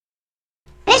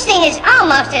thing is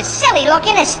almost as silly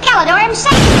looking as Skeletor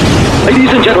himself.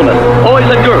 Ladies and gentlemen, boys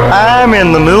and girls. I'm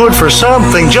in the mood for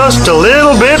something just a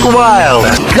little bit wild.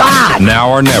 God!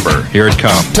 Now or never. Here it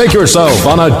comes. Take yourself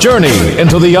on a journey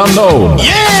into the unknown.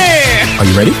 Yeah! Are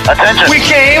you ready? Attention. We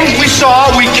came, we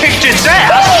saw, we kicked its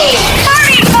ass. Hey,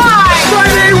 35!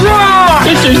 Friday Rock!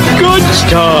 This is good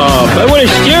stuff. I want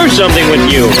to share something with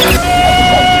you.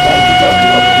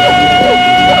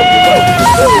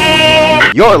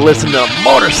 You're listening to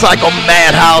Motorcycle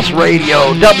Madhouse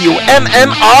Radio,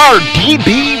 WMMR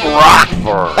DB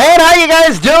Rockford. And how you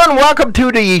guys doing? Welcome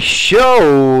to the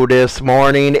show this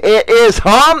morning. It is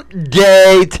hump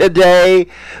day today.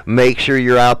 Make sure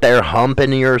you're out there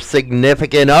humping your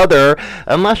significant other.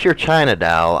 Unless you're China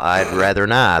Doll, I'd rather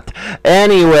not.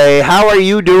 Anyway, how are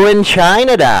you doing,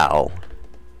 China Doll?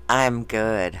 I'm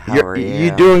good. How are you?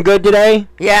 You doing good today?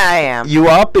 Yeah, I am. You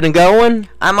up and going?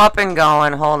 I'm up and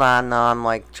going. Hold on, though.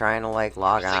 I'm trying to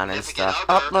log on and stuff.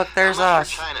 Oh, look, there's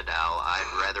us.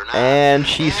 And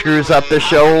she screws up the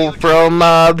show from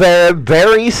the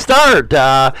very start.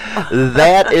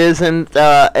 That isn't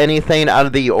anything out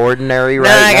of the ordinary right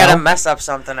now. I gotta mess up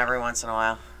something every once in a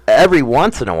while. Every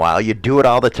once in a while, you do it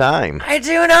all the time. I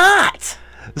do not.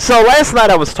 So last night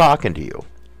I was talking to you.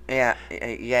 Yeah,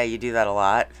 you do that a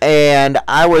lot. And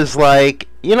I was like,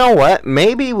 you know what?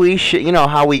 Maybe we should, you know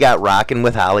how we got rocking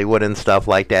with Hollywood and stuff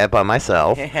like that by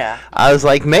myself. Yeah. I was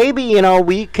like, maybe,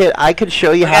 I could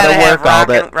show you how to work all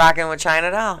that. Rocking with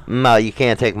China Doll. No, you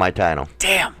can't take my title.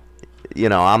 Damn.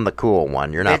 I'm the cool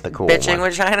one. You're not the cool one. Bitching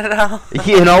with China Doll?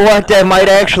 You know what? That might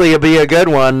actually be a good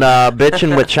one.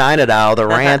 Bitching with China Doll, the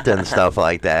rant and stuff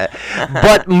like that.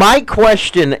 But my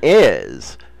question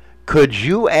is, could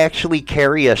you actually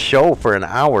carry a show for an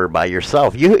hour by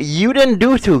yourself? You didn't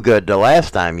do too good the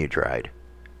last time you tried.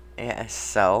 Yeah,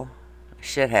 so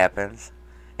shit happens.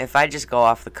 If I just go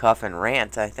off the cuff and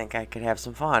rant, I think I could have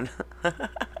some fun.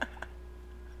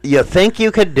 You think you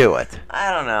could do it?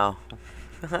 I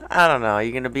don't know.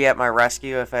 You gonna be at my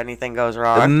rescue if anything goes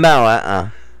wrong?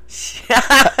 No, So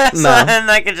No. then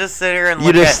I could just sit here and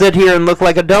sit here and look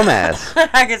like a dumbass.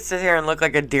 I could sit here and look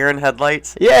like a deer in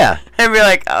headlights. Yeah. And be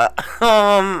like,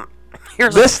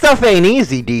 here's this stuff ain't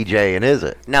easy DJing, is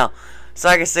it? No. So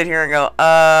I could sit here and go,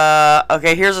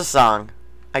 okay, here's a song.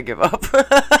 I give up.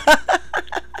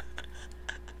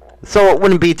 So it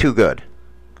wouldn't be too good.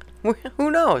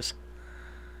 Who knows?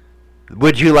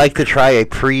 Would you like to try a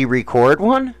pre-record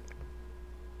one?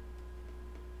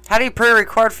 How do you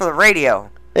pre-record for the radio?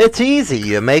 It's easy.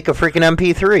 You make a freaking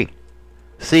MP3.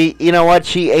 See, you know what?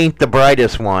 She ain't the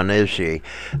brightest one, is she?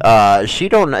 She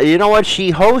don't. You know what?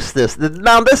 She hosts this.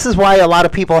 Now, this is why a lot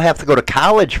of people have to go to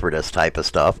college for this type of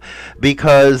stuff,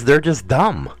 because they're just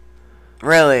dumb.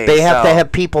 Really? They have to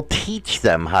have people teach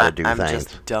them how to do things. I'm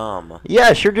just dumb.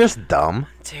 Yes, you're just dumb.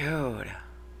 Dude.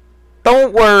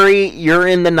 Don't worry. You're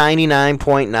in the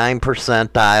 99.9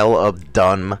 percentile of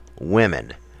dumb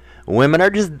women. Women are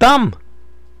just dumb.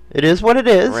 It is what it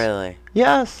is. Really?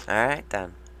 Yes. All right,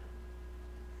 then.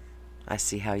 I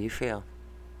see how you feel.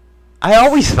 I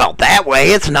always felt that way.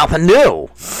 It's nothing new.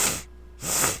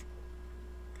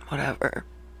 Whatever.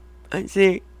 I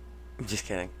see. I'm just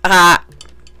kidding.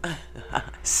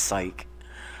 Psych.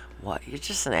 What? You're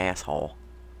just an asshole.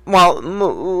 Well,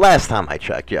 last time I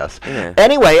checked, yes. Yeah.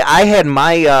 Anyway, I had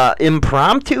my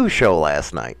impromptu show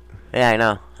last night. Yeah, I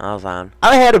know. I was on.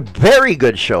 I had a very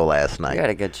good show last night. You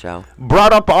had a good show.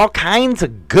 Brought up all kinds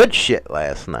of good shit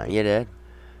last night. You did.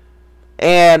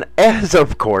 And as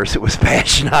of course it was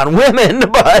bashing on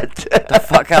women, but the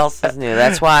fuck else is new?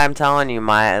 That's why I'm telling you,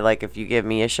 if you give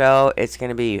me a show, it's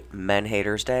gonna be Men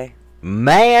Haters Day.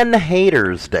 Man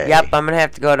Haters Day. Yep, I'm gonna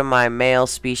have to go to my male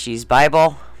species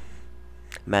Bible.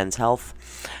 Men's Health.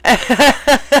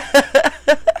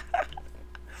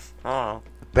 Oh.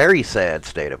 Very sad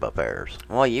state of affairs.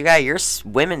 Well, you got your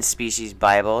women's species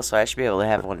Bible, so I should be able to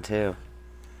have one too.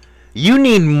 You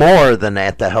need more than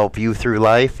that to help you through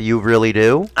life. You really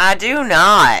do. I do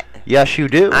not. Yes, you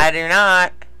do. I do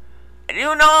not. I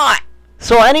do not.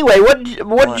 So anyway, what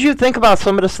did you think about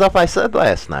some of the stuff I said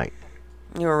last night?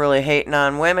 You were really hating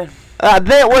on women.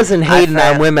 That wasn't hating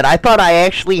on women. I thought I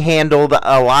actually handled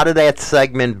a lot of that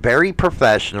segment very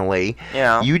professionally.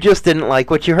 Yeah. You just didn't like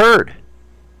what you heard.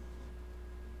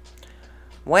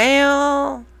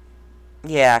 Well,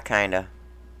 yeah, kinda.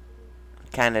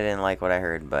 Kinda didn't like what I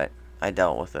heard, but I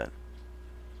dealt with it.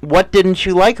 What didn't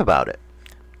you like about it?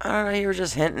 I don't know, you were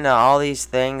just hinting at all these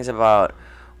things about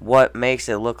what makes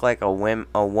it look like a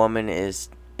woman is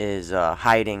is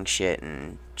hiding shit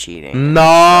and cheating. No,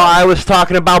 I was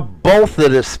talking about both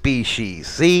of the species.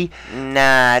 See?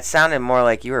 Nah, it sounded more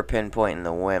like you were pinpointing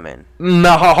the women.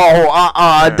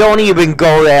 No, don't even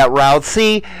go that route.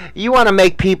 See, you want to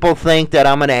make people think that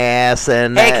I'm an ass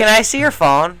and... Hey, can I see your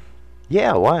phone?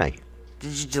 Yeah, why?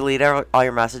 Did you delete all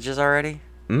your messages already?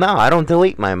 No, I don't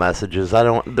delete my messages. There's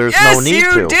no need to.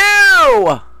 Yes, you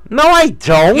do! No, I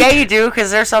don't. Yeah, you do,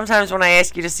 because there's sometimes when I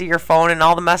ask you to see your phone and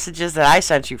all the messages that I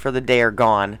sent you for the day are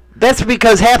gone. That's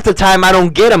because half the time I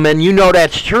don't get them, and you know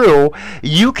that's true.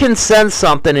 You can send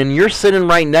something, and you're sitting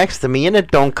right next to me, and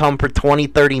it don't come for 20,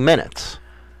 30 minutes.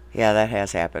 Yeah, that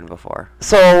has happened before.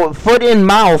 So, foot in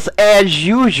mouth, as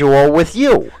usual, with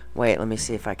you. Wait, let me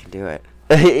see if I can do it.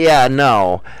 Yeah,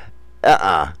 no.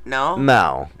 No?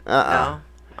 No. No?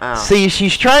 Oh. See,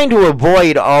 she's trying to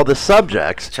avoid all the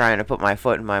subjects. Trying to put my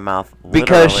foot in my mouth,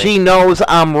 because literally. she knows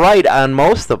I'm right on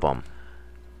most of them.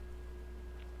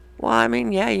 Well, I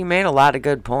mean, yeah, you made a lot of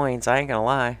good points. I ain't gonna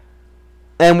lie.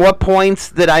 And what points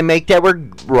did I make that were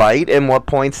right, and what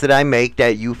points did I make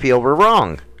that you feel were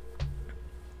wrong?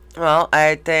 Well,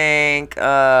 I think,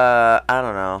 I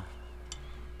don't know.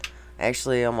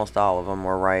 Actually, almost all of them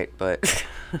were right, but...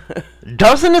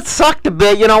 Doesn't it suck a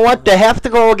bit, you know what, to have to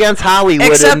go against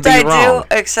Hollywood and be wrong?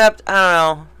 Except,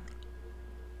 I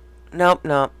don't know.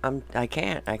 Nope, I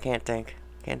can't think.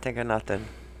 Can't think of nothing.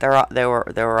 They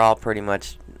were all pretty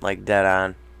much, like, dead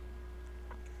on.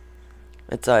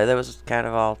 That was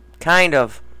kind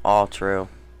of all true.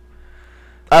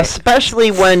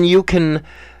 Especially when you can,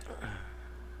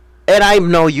 and I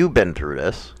know you've been through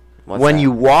this, when you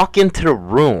walk into the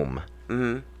room,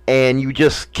 and you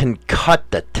just can cut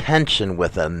the tension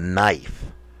with a knife.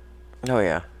 Oh,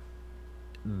 yeah.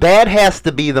 That has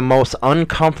to be the most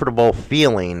uncomfortable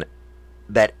feeling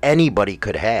that anybody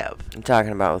could have. I'm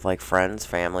talking about with, like, friends,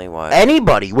 family, what?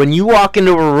 Anybody. When you walk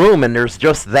into a room and there's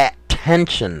just that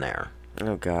tension there.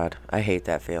 Oh, God. I hate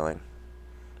that feeling.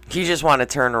 You just want to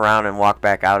turn around and walk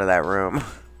back out of that room.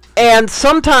 And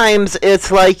sometimes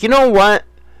it's like, you know what?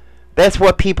 That's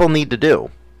what people need to do.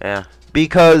 Yeah.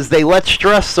 Because they let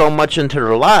stress so much into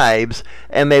their lives,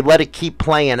 and they let it keep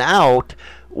playing out,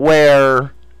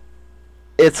 where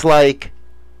it's like,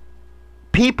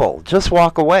 people, just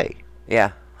walk away.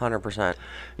 Yeah, 100%.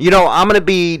 You know, I'm going to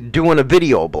be doing a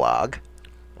video blog.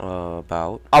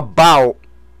 About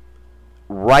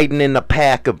riding in a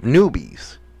pack of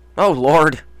newbies. Oh,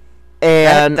 Lord.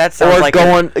 And that sounds or like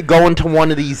going to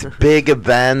one of these big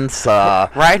events.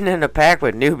 Riding in a pack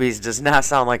with newbies does not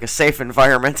sound like a safe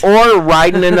environment. Or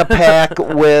riding in a pack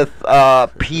with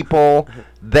people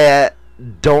that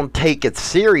don't take it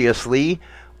seriously,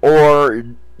 or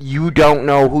you don't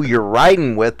know who you're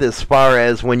riding with as far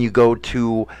as when you go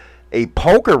to a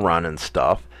poker run and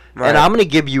stuff. Right. And I'm going to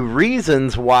give you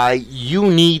reasons why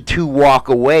you need to walk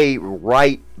away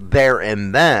right there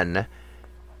and then.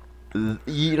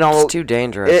 You know, it's too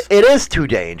dangerous. It is too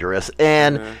dangerous,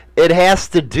 and it has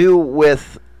to do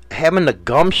with having the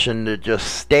gumption to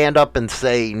just stand up and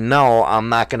say, no, I'm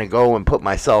not going to go and put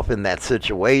myself in that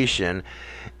situation,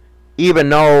 even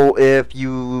though if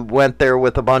you went there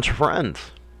with a bunch of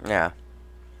friends. Yeah.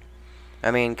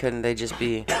 I mean, couldn't they just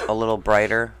be a little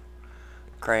brighter?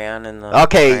 Crayon in the...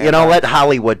 Okay, you know, let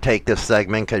Hollywood take this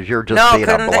segment, because you're just being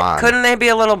a blonde. Couldn't they be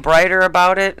a little brighter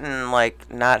about it and,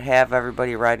 like, not have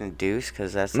everybody riding deuce?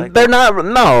 Because that's like... They're not...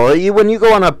 No, when you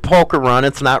go on a poker run,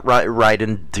 it's not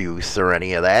riding deuce or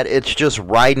any of that. It's just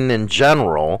riding in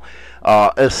general,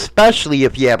 especially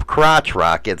if you have crotch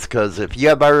rockets, because if you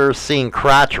have ever seen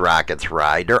crotch rockets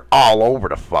ride, they're all over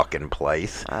the fucking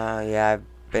place. Yeah,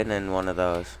 I've been in one of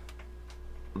those.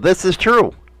 This is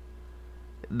true.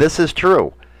 This is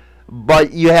true.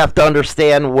 But you have to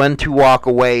understand when to walk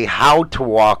away, how to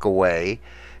walk away,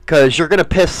 because you're going to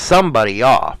piss somebody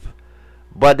off.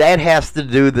 But that has to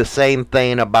do the same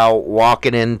thing about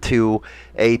walking into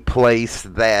a place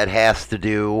that has to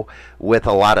do with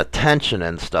a lot of tension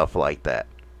and stuff like that.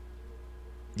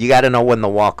 You got to know when to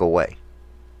walk away.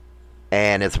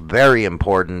 And it's very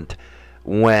important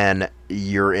when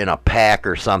you're in a pack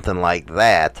or something like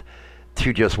that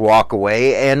to just walk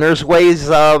away. And there's ways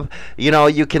of, you know,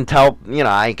 you can tell, you know,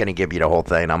 I ain't going to give you the whole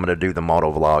thing. I'm going to do the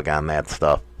moto vlog on that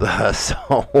stuff.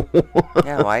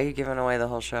 Yeah, why are you giving away the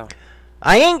whole show?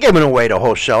 I ain't giving away the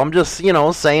whole show. I'm just, you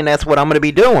know, saying that's what I'm going to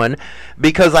be doing,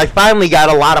 because I finally got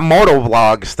a lot of moto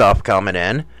vlog stuff coming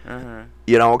in.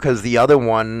 You know, because the other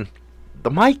one,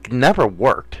 the mic never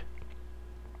worked.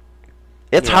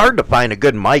 It's hard to find a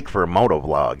good mic for a moto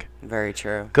vlog. Very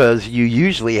true. Because you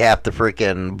usually have to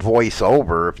freaking voice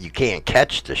over if you can't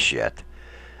catch the shit.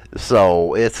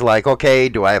 So it's like, okay,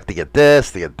 do I have to get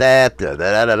this, to get that, da,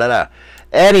 da, da, da, da.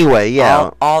 Anyway,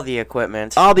 yeah. All the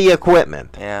equipment. All the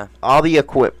equipment. Yeah. All the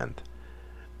equipment.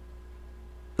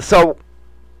 So,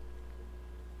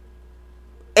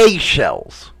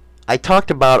 eggshells. I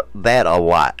talked about that a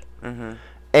lot. Mm-hmm.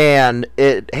 And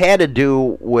it had to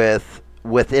do with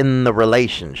within the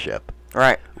relationship.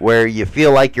 Right. Where you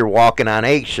feel like you're walking on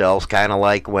eggshells, kind of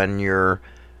like when you're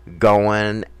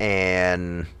going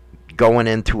into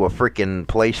a freaking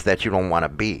place that you don't want to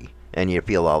be, and you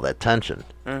feel all that tension.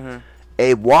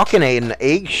 Mm-hmm. Walking in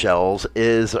eggshells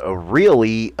is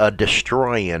really a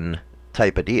destroying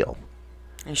type of deal.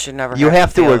 You should never. You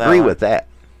have to agree with that.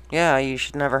 Yeah, you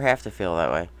should never have to feel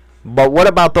that way. But what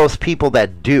about those people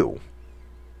that do?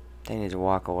 They need to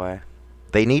walk away.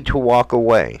 They need to walk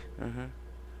away. Mm-hmm.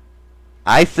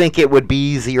 I think it would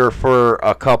be easier for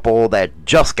a couple that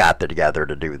just got together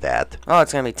to do that. Oh,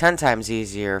 it's going to be 10 times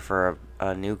easier for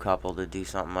a new couple to do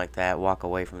something like that, walk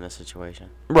away from the situation.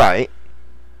 Right.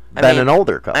 Than an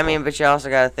older couple. I mean, but you also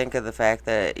got to think of the fact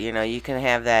that, you can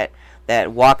have that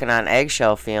walking on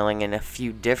eggshell feeling in a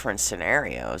few different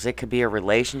scenarios. It could be a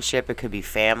relationship, it could be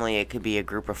family, it could be a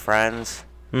group of friends.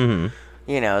 Mm-hmm.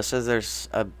 So there's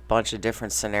a bunch of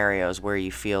different scenarios where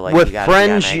you feel like with you got to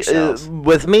friends, be on eggshells.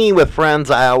 with friends,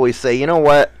 I always say, you know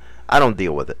what? I don't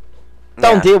deal with it.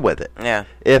 Don't deal with it. Yeah.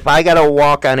 If I got to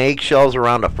walk on eggshells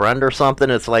around a friend or something,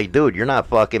 it's like, dude, you're not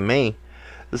fucking me.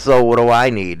 So what do I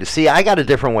need? See, I got a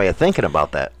different way of thinking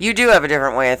about that. You do have a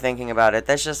different way of thinking about it.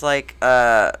 That's just like,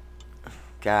 God.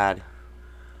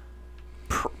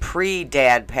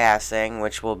 Pre-dad passing,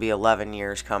 which will be 11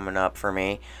 years coming up for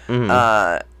me.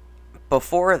 Mm-hmm.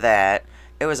 Before that,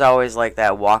 it was always like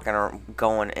that walking or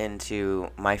going into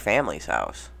my family's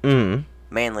house. Mm-hmm.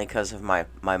 Mainly because of my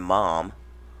mom.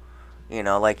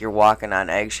 Like you're walking on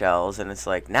eggshells, and it's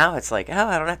like, now it's like, oh,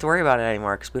 I don't have to worry about it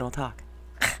anymore because we don't talk.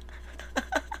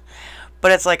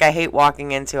 But it's like I hate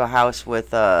walking into a house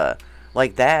with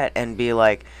like that and be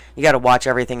like, you got to watch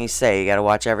everything you say, you got to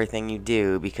watch everything you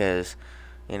do because,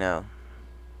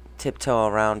 tiptoe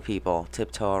around people,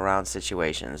 tiptoe around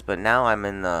situations. But now I'm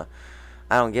in the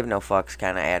I don't give no fucks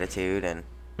kind of attitude, and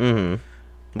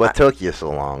What took you so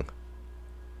long?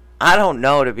 I don't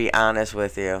know, to be honest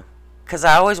with you, because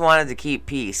I always wanted to keep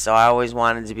peace, so I always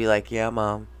wanted to be like, yeah,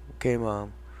 mom, okay,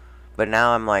 mom. But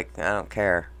now I'm like, I don't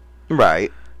care.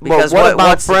 Right. Because what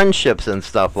about friendships and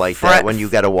stuff like that when you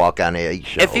got to walk on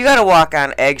eggshells? If you got to walk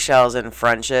on eggshells in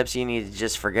friendships, you need to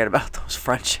just forget about those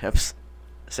friendships.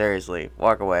 Seriously,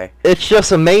 walk away. It's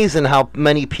just amazing how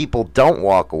many people don't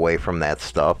walk away from that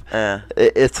stuff.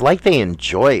 It's like they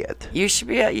enjoy it. You should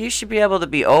be able to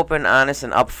be open, honest,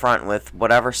 and upfront with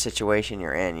whatever situation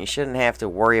you're in. You shouldn't have to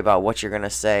worry about what you're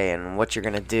gonna say and what you're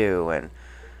gonna do and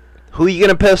who are you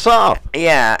gonna piss off.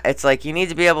 Yeah, it's like you need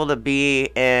to be able to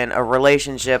be in a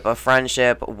relationship, a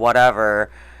friendship,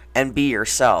 whatever, and be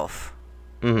yourself.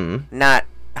 Mm-hmm. Not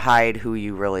hide who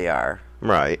you really are.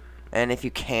 Right. And if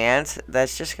you can't,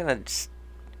 that's just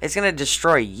it's gonna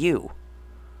destroy you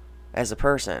as a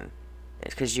person.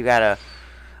 It's because you gotta,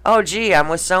 oh gee, I'm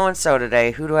with so and so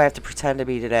today. Who do I have to pretend to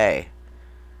be today?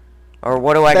 Or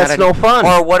what do I gotta? That's no fun.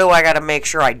 Or what do I gotta make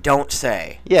sure I don't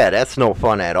say? Yeah, that's no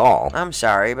fun at all. I'm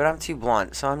sorry, but I'm too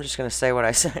blunt, so I'm just gonna say what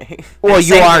I say. Well,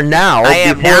 you are now. I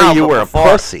am before now. You were before,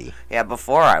 a pussy. Yeah,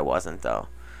 before I wasn't though.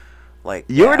 Like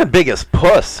you were the biggest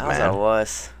puss, man. I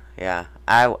was. Yeah,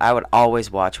 I would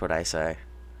always watch what I say.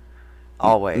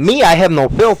 Always. Me, I have no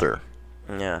filter.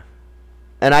 Yeah.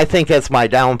 And I think that's my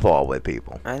downfall with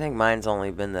people. I think mine's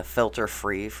only been the filter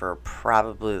free for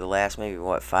probably the last maybe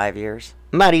 5 years?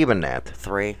 Not even that.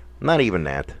 3. Not even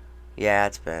that. Yeah,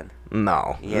 it's been.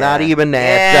 No, yeah. Not even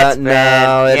that. Yeah, it's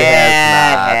no, it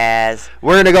has not. It has.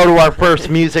 We're gonna go to our first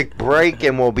music break,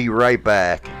 and we'll be right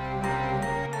back.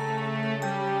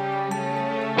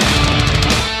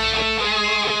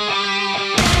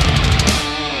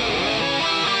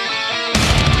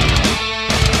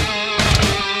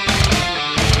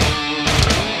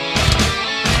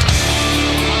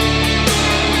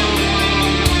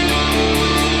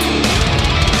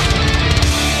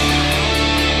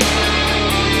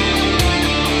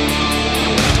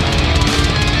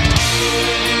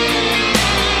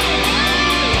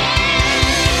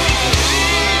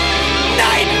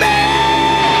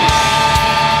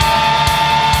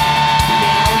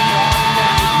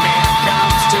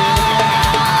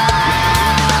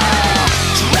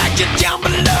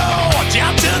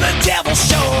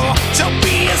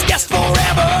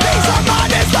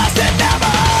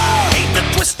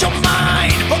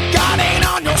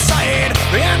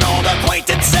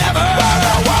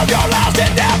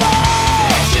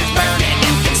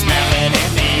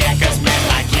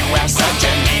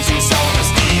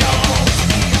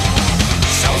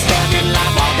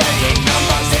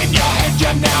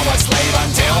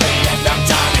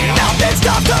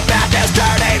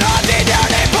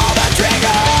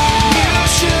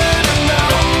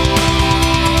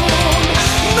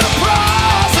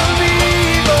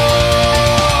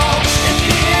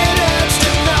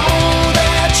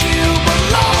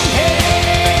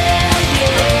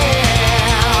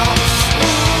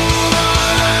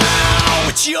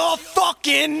 your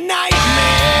fucking nightmare.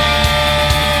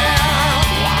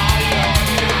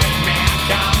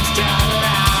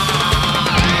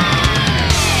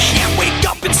 Can't wake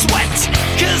up and sweat,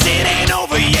 cause it ain't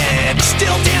over yet.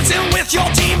 Still dancing with your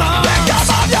demons, victim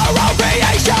of your own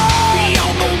creation.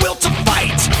 Beyond the will to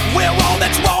fight, where all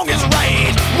that's wrong is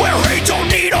right, where hate don't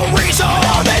need a reason,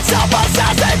 all that's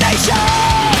self-assassination.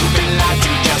 You've been lied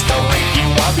to just to rid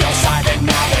you of your side, and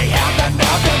now they have the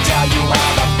nerve to tell you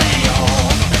how to feel.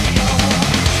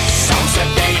 So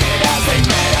sedated as they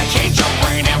medicate your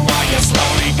brain, and while you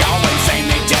slowly go insane,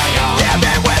 they tell you give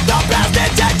in with the best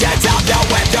intentions of your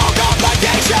window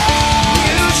complication.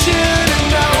 You should have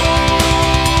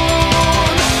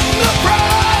known the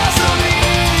price of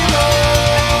evil,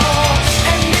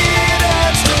 and it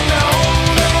hurts to know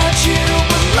that you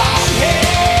belong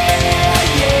here.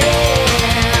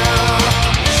 Yeah,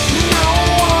 no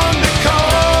one to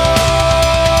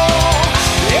call,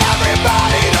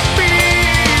 everybody to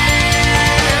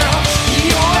feel.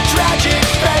 Your tragic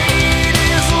fate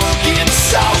is looking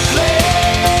so clear.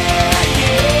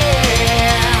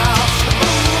 Yeah,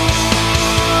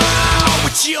 ooh,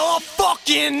 it's your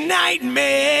fucking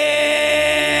nightmare.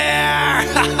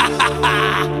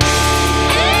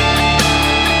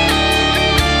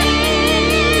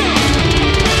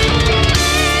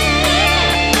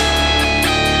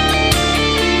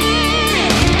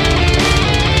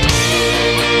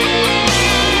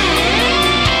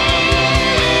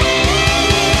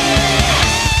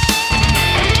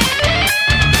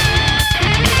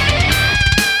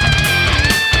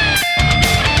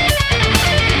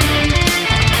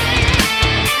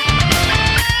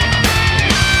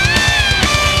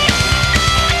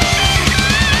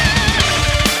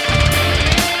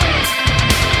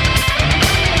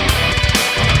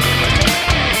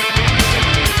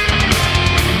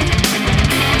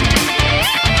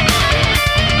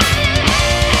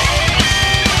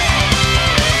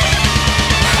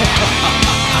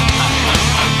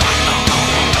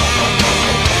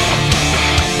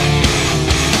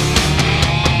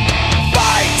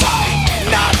 Fight,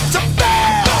 not to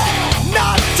fail,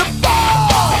 not to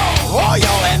fall, or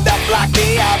you'll end up like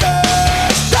the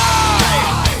others.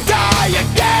 Die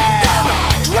again,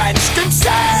 drenched in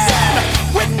sand,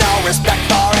 with no respect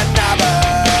for another.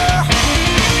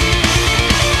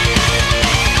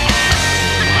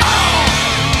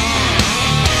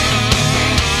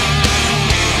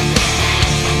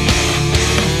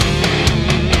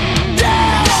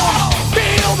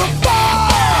 Feel the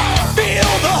fire,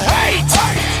 feel the hate.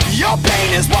 Your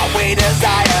pain is what we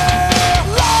desire.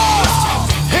 Lost,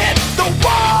 hit the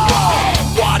wall,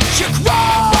 watch you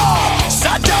crawl,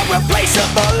 such a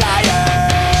replaceable liar.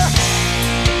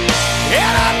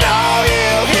 And I know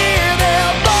you hear their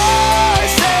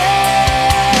voices,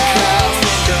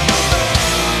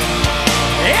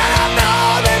 and I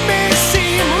know they may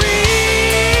seem real,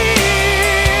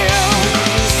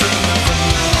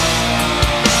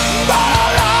 but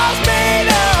our lives made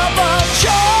up of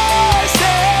choices.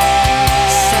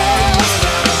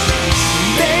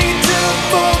 They took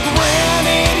for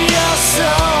granted your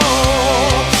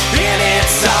soul, and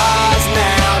it's ours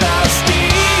now to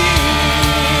steal.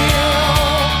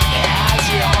 As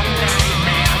your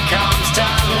nightmare comes to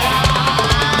life,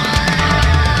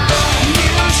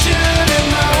 you should have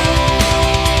known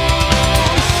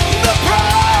the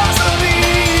price of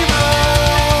evil,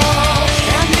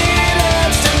 and it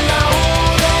hurts to know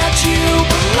that you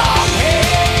belong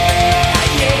here.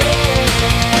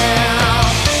 Yeah,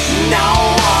 no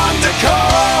one to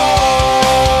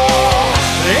call,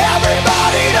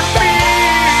 everybody to feel.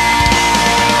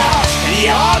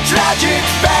 Your tragic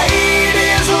fate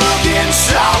is looking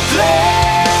so clear.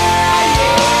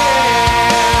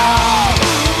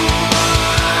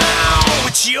 Yeah,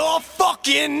 it's your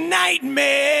fucking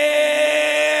nightmare.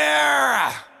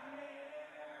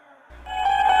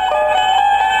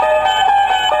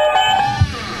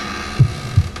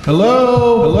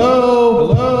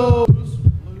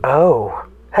 Oh,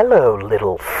 hello,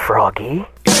 little froggy.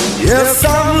 Yes,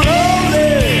 I'm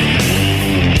lonely.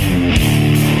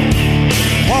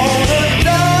 Wanna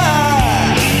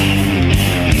die.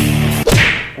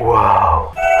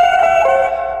 Whoa.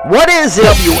 What is it?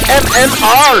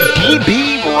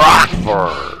 WMMR-DB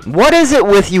Rockford. What is it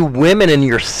with you women and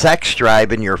your sex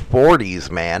drive in your 40s,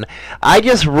 man? I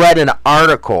just read an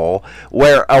article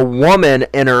where a woman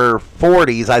in her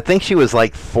 40s, I think she was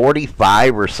like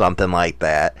 45 or something like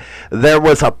that, there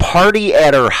was a party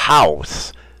at her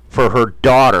house for her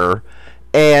daughter,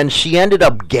 and she ended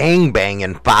up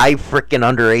gangbanging 5 freaking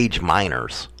underage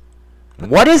minors.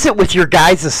 What is it with your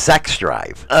guys' sex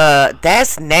drive?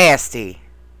 That's nasty.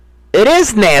 It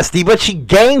is nasty, but she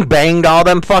gangbanged all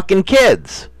them fucking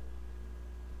kids.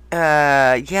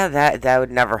 Yeah, that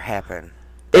would never happen.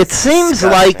 It seems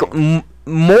like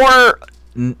more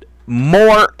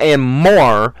and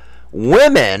more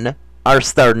women are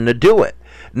starting to do it.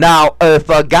 Now, if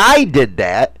a guy did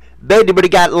that, they would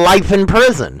have got life in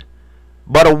prison.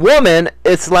 But a woman,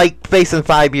 it's like facing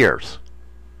 5 years.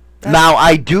 Now,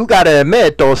 I do got to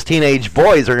admit, those teenage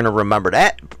boys are going to remember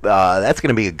that. That's going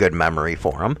to be a good memory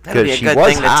for them. That'd be a good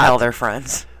thing to tell their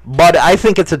friends. But I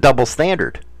think it's a double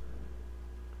standard.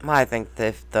 Well, I think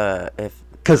if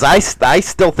because I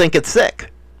still think it's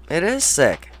sick. It is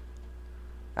sick.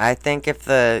 I think if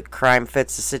the crime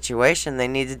fits the situation, they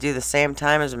need to do the same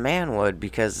time as a man would,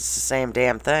 because it's the same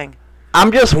damn thing.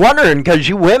 I'm just wondering, because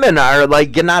you women are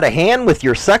like getting out of hand with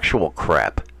your sexual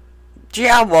crap.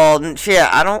 Yeah, well, yeah,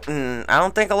 I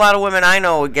don't think a lot of women I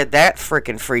know would get that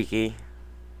freaking freaky.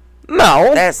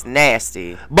 No, that's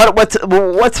nasty. But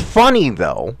what's funny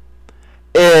though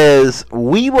is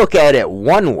we look at it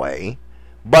one way,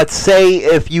 but say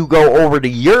if you go over to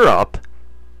Europe,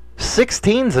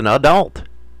 16's an adult.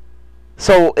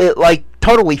 So it like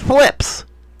totally flips.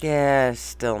 Yeah,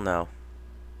 still no.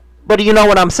 But you know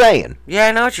what I'm saying? Yeah,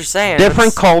 I know what you're saying.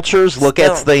 Different cultures look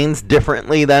at things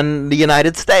differently than the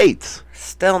United States.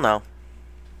 Still no.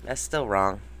 That's still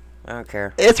wrong. I don't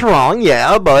care. It's wrong,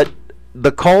 yeah, but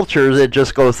the cultures, it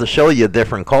just goes to show you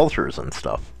different cultures and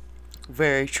stuff.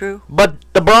 Very true. But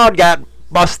the broad got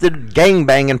busted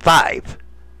gangbanging 5.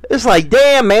 It's like,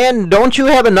 damn, man, don't you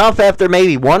have enough after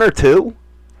maybe 1 or 2?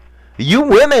 You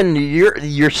women,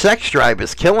 your sex drive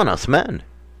is killing us men.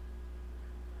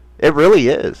 It really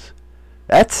is.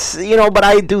 That's, but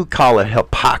I do call it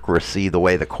hypocrisy the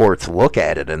way the courts look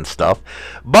at it and stuff.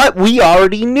 But we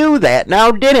already knew that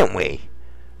now, didn't we?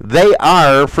 They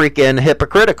are freaking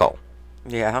hypocritical.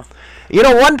 Yeah.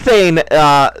 One thing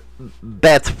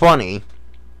that's funny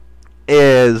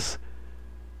is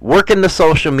working the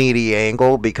social media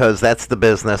angle, because that's the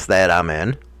business that I'm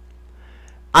in.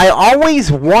 I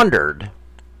always wondered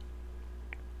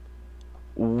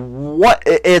what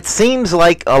it seems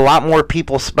like a lot more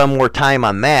people spend more time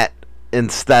on that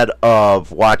instead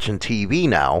of watching TV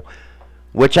now,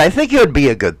 which I think it would be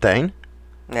a good thing.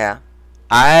 Yeah.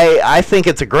 I think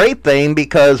it's a great thing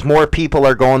because more people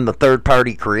are going to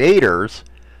third-party creators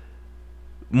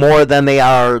more than they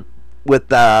are with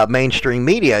the mainstream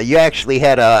media. You actually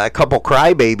had a couple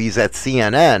crybabies at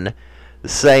CNN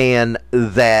saying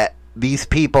that these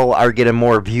people are getting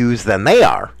more views than they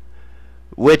are,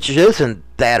 which isn't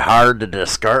that hard to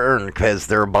discern because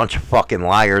they're a bunch of fucking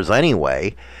liars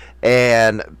anyway.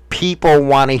 And people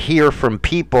want to hear from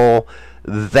people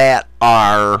that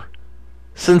are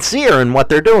sincere in what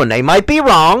they're doing. They might be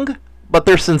wrong, but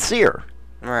they're sincere.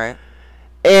 Right.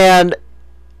 And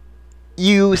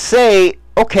you say,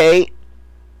 okay,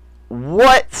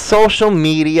 what social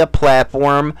media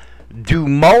platform do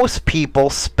most people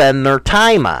spend their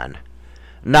time on?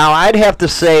 Now, I'd have to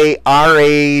say our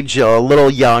age, a little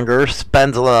younger,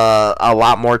 spends a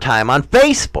lot more time on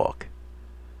Facebook,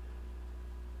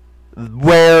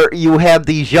 where you have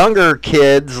these younger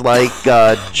kids like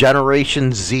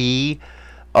Generation Z,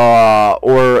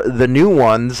 or the new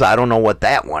ones. I don't know what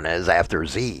that one is after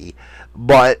Z,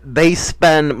 but they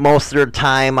spend most of their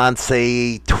time on,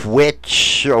 say,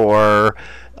 Twitch or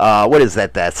what is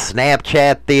that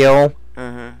Snapchat deal.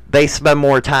 Mm-hmm. They spend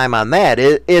more time on that.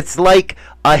 It's like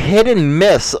a hit and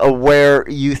miss of where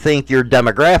you think your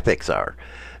demographics are.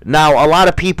 Now, a lot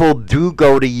of people do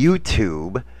go to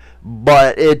YouTube,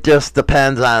 but it just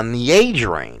depends on the age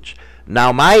range.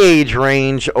 Now, my age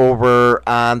range over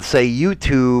on, say,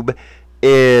 YouTube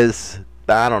is,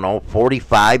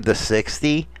 45 to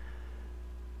 60.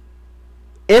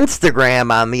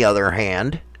 Instagram, on the other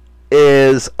hand,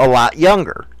 is a lot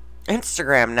younger.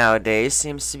 Instagram nowadays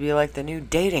seems to be like the new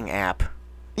dating app.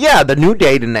 Yeah, the new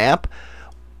dating app.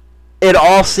 It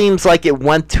all seems like it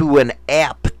went to an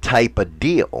app type of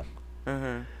deal.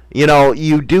 Mm-hmm.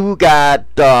 You do got,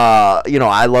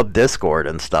 I love Discord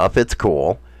and stuff. It's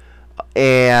cool.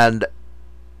 And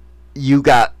you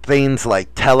got things like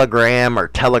Telegram or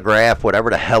Telegraph, whatever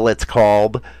the hell it's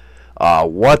called.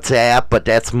 WhatsApp, but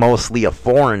that's mostly a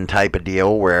foreign type of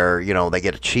deal where, they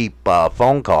get a cheap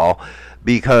phone call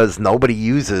because nobody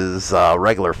uses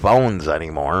regular phones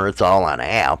anymore. It's all on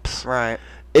apps. Right.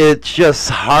 It's just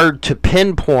hard to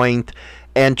pinpoint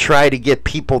and try to get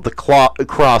people to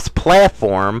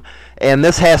cross-platform. And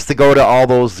this has to go to all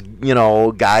those,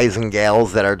 guys and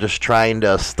gals that are just trying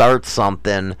to start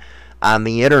something on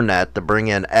the internet to bring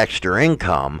in extra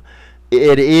income.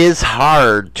 It is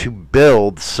hard to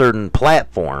build certain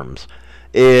platforms.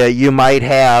 You might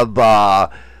have,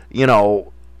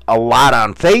 a lot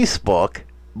on Facebook,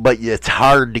 but it's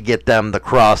hard to get them to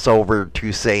cross over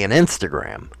to, say, an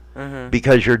Instagram.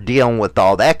 Because you're dealing with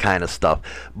all that kind of stuff.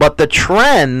 But the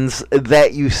trends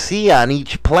that you see on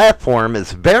each platform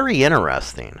is very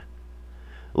interesting.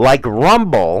 Like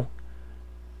Rumble,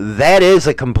 that is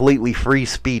a completely free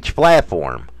speech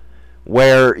platform,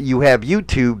 where you have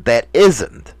YouTube that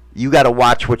isn't. You got to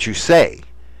watch what you say.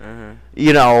 I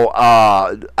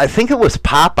think it was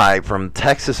Popeye from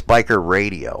Texas Biker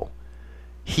Radio.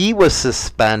 He was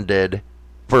suspended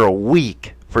for a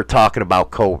week for talking about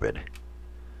COVID.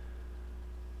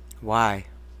 Why?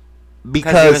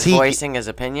 Because he was voicing his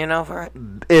opinion over it?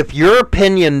 If your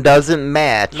opinion doesn't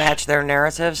match their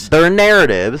narratives,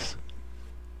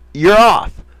 you're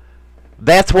off.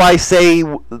 That's why, say,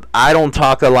 I don't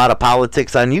talk a lot of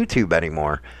politics on YouTube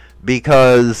anymore.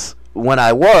 Because when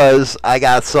I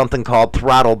got something called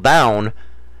Throttled Down,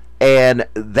 and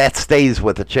that stays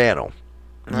with the channel.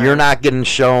 Right. You're not getting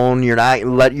shown.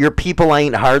 Your people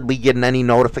ain't hardly getting any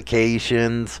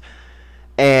notifications.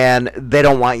 And they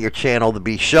don't want your channel to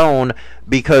be shown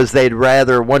because they'd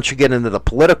rather, once you get into the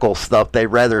political stuff, they'd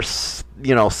rather,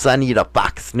 send you to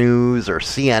Fox News or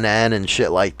CNN and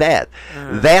shit like that.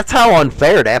 That's how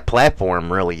unfair that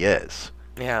platform really is.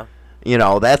 Yeah.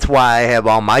 That's why I have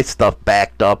all my stuff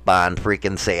backed up on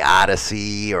freaking, say,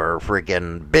 Odyssey or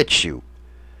freaking BitChute.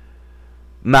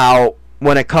 Now,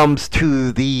 when it comes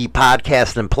to the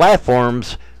podcasting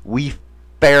platforms, we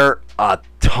fare a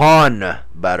ton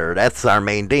better. That's our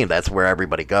main theme. That's where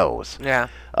everybody goes. Yeah.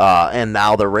 And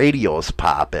now the radio's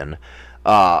popping.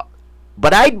 But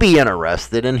I'd be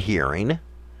interested in hearing,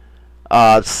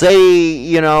 say,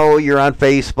 you're on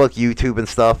Facebook, YouTube and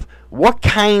stuff. What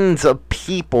kinds of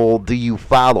people do you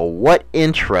follow? What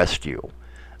interests you?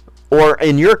 Or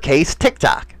in your case,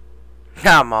 TikTok.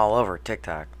 I'm all over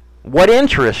TikTok. What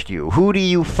interests you? Who do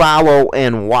you follow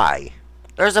and why?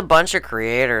 There's a bunch of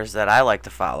creators that I like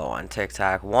to follow on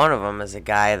TikTok. One of them is a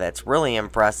guy that's really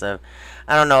impressive.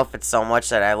 I don't know if it's so much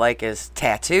that I like his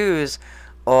tattoos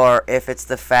or if it's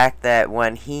the fact that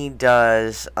when he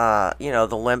does,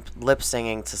 the lip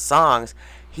singing to songs,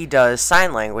 he does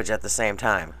sign language at the same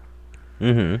time.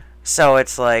 Mm-hmm. So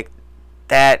it's like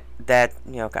that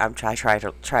I try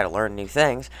to learn new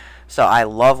things. So I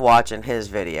love watching his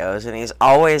videos, and he's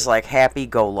always like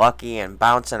happy-go-lucky and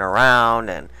bouncing around,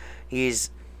 and he's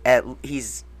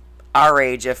our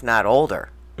age, if not older.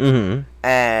 Mm-hmm.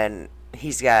 And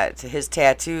he's got his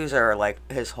tattoos are like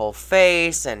his whole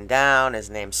face and down. His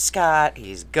name's Scott.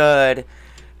 He's good,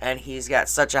 and he's got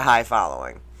such a high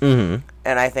following. Mm-hmm.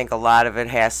 And I think a lot of it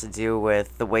has to do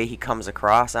with the way he comes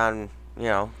across on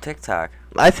TikTok.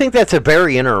 I think that's a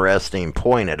very interesting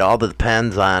point. It all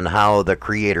depends on how the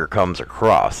creator comes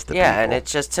across to people. And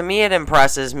it's just, to me, it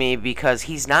impresses me because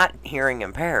he's not hearing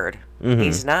impaired. Mm-hmm.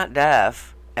 He's not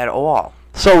deaf at all.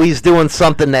 So he's doing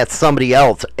something that somebody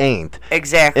else ain't.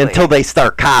 Exactly. Until they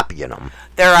start copying him.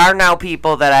 There are now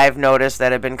people that I've noticed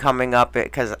that have been coming up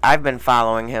because I've been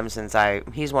following him since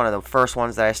he's one of the first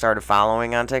ones that I started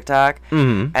following on TikTok.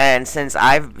 Mm-hmm. And since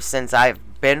I've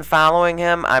been following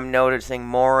him, I'm noticing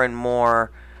more and more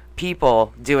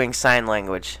people doing sign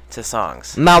language to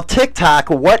songs. Now, TikTok,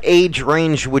 what age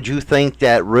range would you think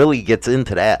that really gets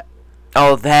into that?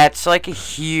 Oh, that's like a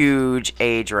huge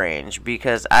age range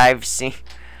because I've seen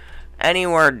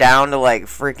anywhere down to like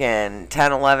freaking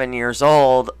 10, 11 years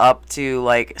old up to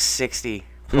like 60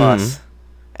 plus.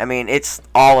 Mm-hmm. I mean, it's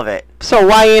all of it. So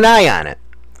why ain't I on it?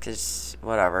 Because,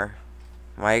 whatever.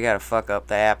 Why you gotta fuck up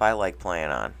the app I like playing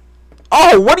on?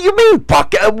 Oh, what do you mean,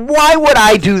 Buck? Why would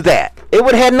I do that? It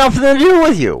would have nothing to do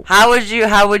with you. How would you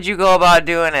go about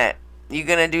doing it? You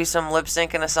gonna do some lip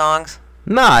syncing of songs?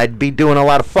 Nah, I'd be doing a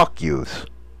lot of fuck yous.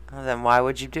 Well, then why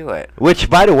would you do it? Which,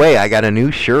 by the way, I got a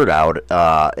new shirt out.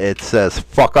 It says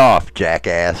 "fuck off,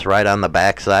 jackass" right on the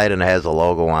backside, and it has a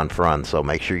logo on front. So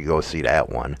make sure you go see that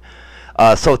one.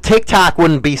 So TikTok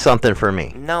wouldn't be something for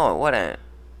me. No, it wouldn't.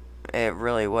 It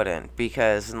really wouldn't,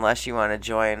 because unless you want to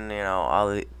join, all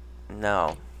the...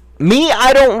 No. Me,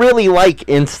 I don't really like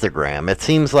Instagram. It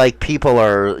seems like people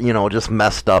are, just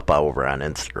messed up over on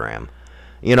Instagram.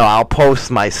 I'll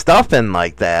post my stuff in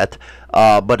like that,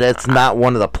 but it's not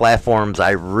one of the platforms I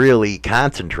really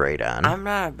concentrate on. I'm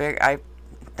not a big... I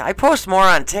post more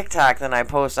on TikTok than I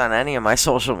post on any of my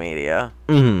social media.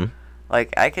 Mm-hmm.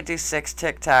 Like, I could do 6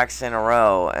 TikToks in a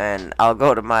row, and I'll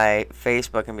go to my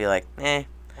Facebook and be like,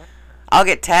 I'll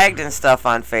get tagged and stuff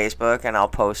on Facebook, and I'll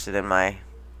post it in my...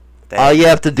 All you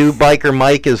have to do, Biker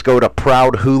Mike, is go to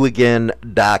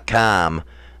proudhooligan.com,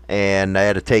 and I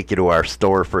had to take you to our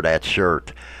store for that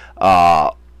shirt.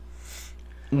 One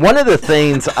of the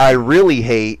things I really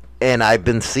hate and I've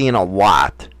been seeing a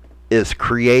lot, is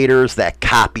creators that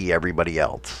copy everybody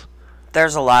else.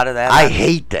 There's a lot of that. I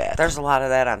hate that. There's a lot of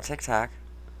that on TikTok.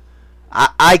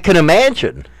 I can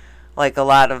imagine. Like a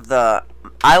lot of the...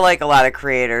 I like a lot of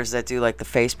creators that do like the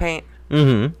face paint.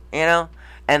 Mm-hmm. You know?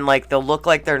 And like they'll look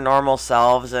like their normal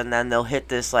selves, and then they'll hit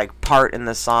this like part in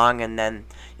the song, and then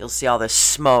you'll see all this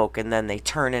smoke, and then they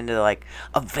turn into like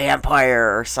a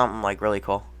vampire or something like really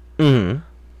cool. Mm-hmm.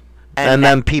 And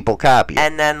then people copy it.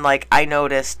 And then like I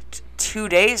noticed 2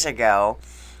 days ago,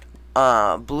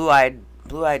 Blue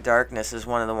Eyed Darkness is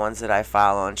one of the ones that I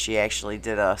follow, and she actually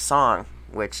did a song,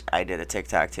 which I did a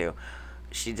TikTok too.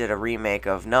 She did a remake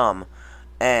of Numb,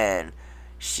 and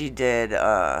she did,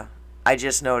 I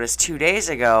just noticed 2 days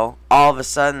ago, all of a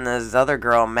sudden this other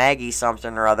girl, Maggie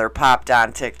something or other, popped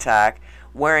on TikTok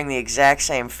wearing the exact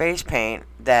same face paint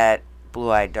that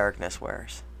Blue Eyed Darkness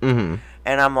wears. Mm-hmm.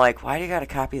 And I'm like, why do you gotta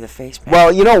copy the face paint?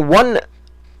 Well, you know,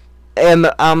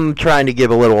 and I'm trying to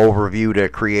give a little overview to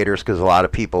creators because a lot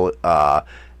of people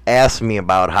ask me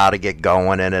about how to get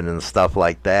going in it and stuff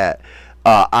like that.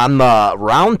 On the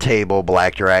round table,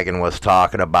 Black Dragon was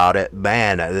talking about it.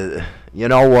 Man, you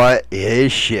know what?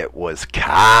 His shit was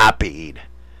copied.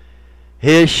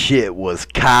 His shit was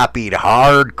copied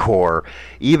hardcore.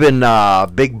 Even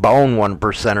Big Bone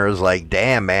 1%er is like,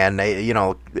 damn, man,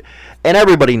 and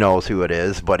everybody knows who it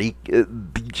is, but he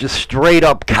just straight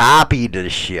up copied the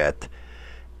shit.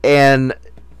 And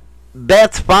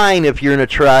that's fine if you're going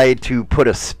to try to put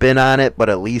a spin on it, but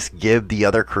at least give the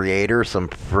other creator some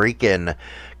freaking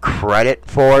credit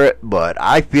for it. But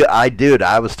I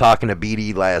was talking to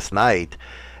BD last night,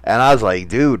 and I was like,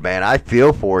 dude, man, I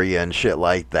feel for you and shit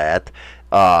like that.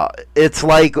 It's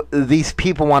like these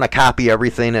people want to copy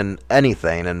everything and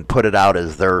anything and put it out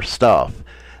as their stuff.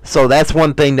 So that's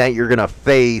one thing that you're going to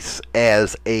face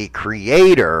as a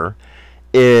creator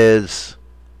is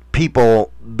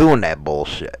people doing that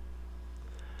bullshit.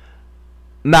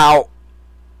 Now,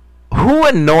 who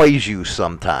annoys you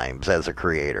sometimes as a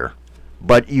creator,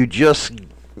 but you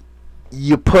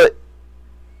put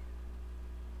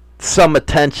some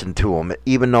attention to them,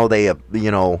 even though they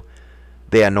annoy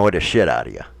the shit out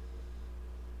of you?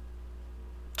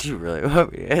 Do you really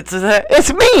want me to answer that?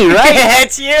 It's me, right? Yeah,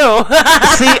 it's you.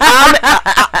 See,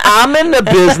 I'm in the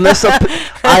business of...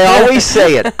 I always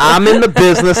say it. I'm in the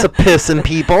business of pissing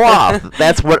people off.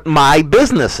 That's what my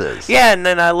business is. Yeah, and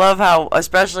then I love how,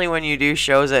 especially when you do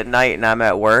shows at night and I'm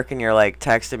at work and you're like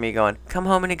texting me going, come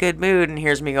home in a good mood, and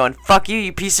here's me going, fuck you,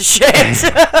 you piece of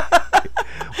shit.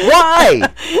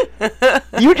 Why?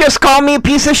 You just called me a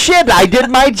piece of shit. I did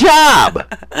my job.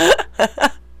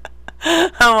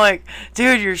 I'm like,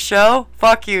 dude, your show?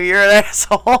 Fuck you, you're an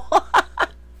asshole.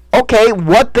 Okay,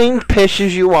 what thing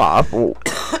pisses you off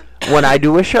when I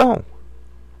do a show?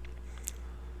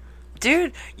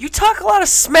 Dude, you talk a lot of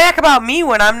smack about me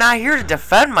when I'm not here to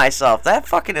defend myself. That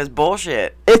fucking is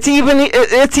bullshit. It's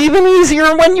even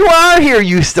easier when you are here.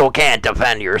 You still can't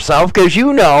defend yourself because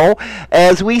you know,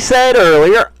 as we said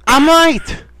earlier, I'm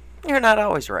right. You're not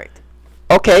always right.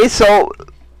 Okay, so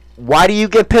why do you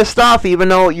get pissed off even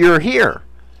though you're here?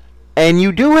 And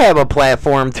you do have a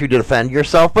platform to defend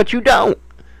yourself, but you don't.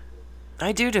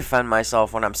 I do defend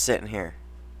myself when I'm sitting here.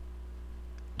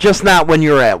 Just not when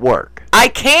you're at work. I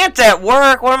can't at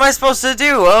work. What am I supposed to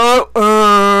do?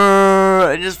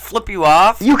 And just flip you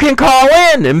off? You can call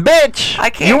in and bitch. I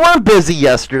can't. You weren't busy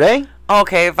yesterday.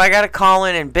 Okay, if I gotta call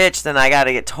in and bitch, then I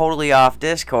gotta get totally off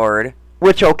Discord.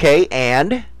 Which, okay,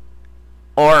 and?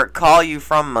 Or call you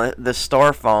from the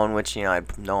store phone, which,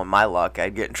 knowing my luck,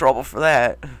 I'd get in trouble for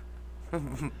that.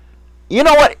 You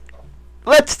know what?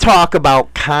 Let's talk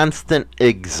about constant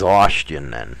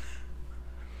exhaustion then.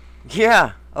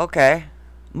 Yeah, okay.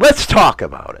 Let's talk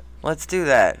about it. Let's do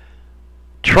that.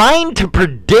 Trying to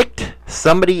predict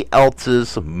somebody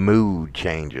else's mood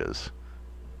changes.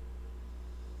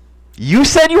 You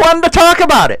said you wanted to talk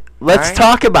about it. Let's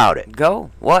talk about it.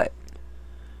 Go. What?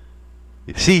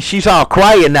 See, she's all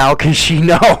quiet now because she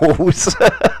knows.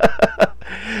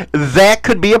 That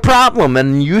could be a problem.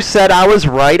 And you said I was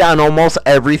right on almost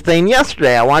everything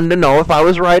yesterday. I wanted to know if I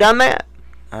was right on that.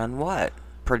 On what?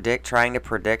 Trying to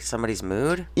predict somebody's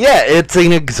mood? Yeah, it's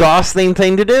an exhausting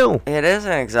thing to do. It is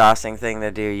an exhausting thing to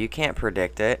do. You can't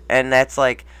predict it. And that's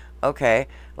okay,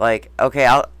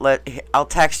 I'll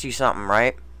text you something,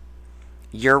 right?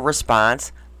 Your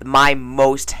response, my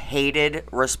most hated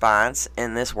response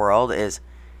in this world is,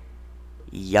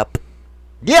 yup.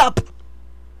 Yep.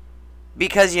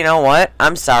 Because you know what?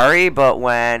 I'm sorry, but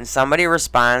when somebody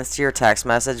responds to your text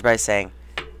message by saying,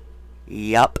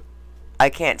 yup, I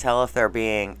can't tell if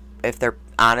they're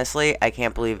honestly, I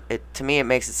can't believe it. To me, it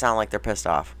makes it sound like they're pissed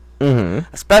off.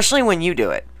 Especially when you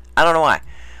do it. I don't know why.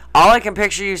 All I can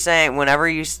picture you saying whenever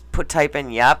you type in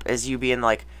 "yep" is you being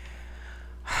like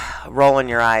rolling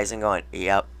your eyes and going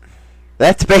 "yep."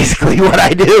 That's basically what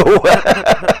I do.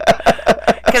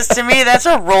 Because to me, that's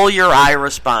a roll your eye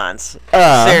response.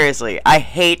 Seriously, I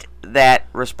hate that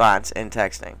response in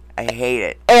texting. I hate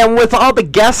it. And with all the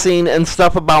guessing and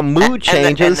stuff about mood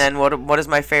changes. And then what is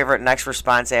my favorite next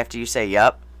response after you say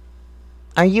 "yep"?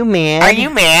 Are you mad? Are you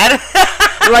mad?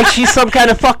 Like she's some kind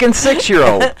of fucking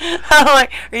 6-year-old. I'm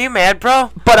like, are you mad,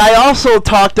 bro? But I also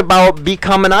talked about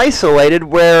becoming isolated,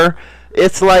 where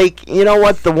it's like, you know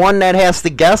what, the one that has to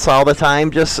guess all the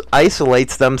time just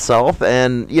isolates themselves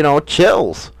and,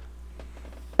 chills.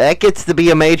 That gets to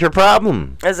be a major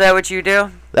problem. Is that what you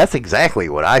do? That's exactly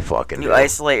what I fucking do. You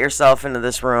isolate yourself into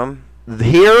this room?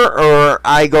 Here, or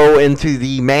I go into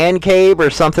the man cave or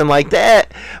something like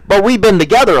that. But we've been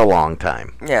together a long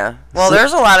time. Yeah. Well,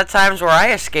 there's a lot of times where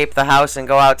I escape the house and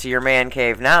go out to your man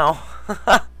cave now.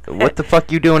 What the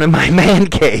fuck you doing in my man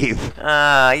cave?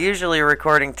 Usually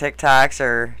recording TikToks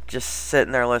or just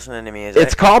sitting there listening to music.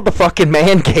 It's called the fucking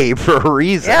man cave for a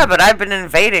reason. Yeah, but I've been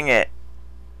invading it.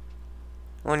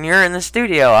 When you're in the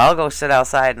studio, I'll go sit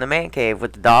outside in the man cave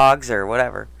with the dogs or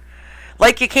whatever.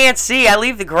 Like you can't see. I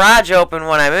leave the garage open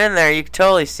when I'm in there. You can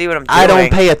totally see what I'm doing. I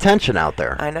don't pay attention out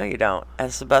there. I know you don't.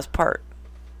 That's the best part.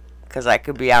 Because I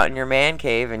could be out in your man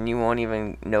cave and you won't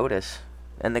even notice.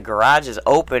 And the garage is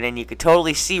open and you could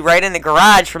totally see right in the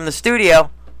garage from the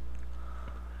studio.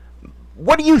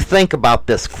 What do you think about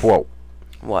this quote?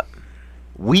 What?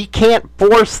 We can't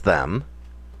force them.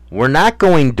 We're not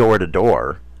going door to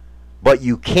door. But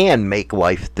you can make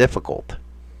life difficult.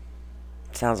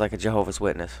 Sounds like a Jehovah's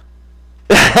Witness.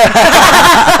 What?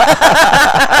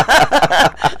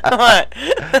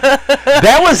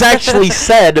 That was actually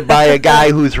said by a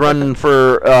guy who's running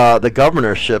for the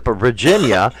governorship of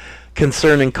Virginia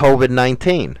concerning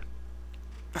COVID-19.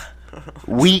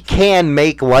 We can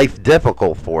make life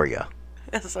difficult for you.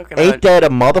 Ain't that a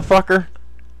motherfucker?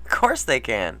 Of course they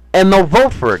can. And they'll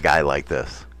vote for a guy like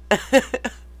this.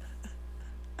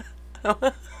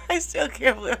 I still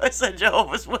can't believe I said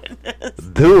Jehovah's Witness.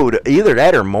 Dude, either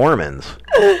that or Mormons.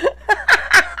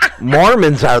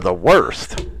 Mormons are the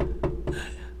worst.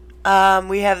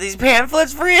 We have these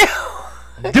pamphlets for you.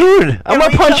 Dude, I'm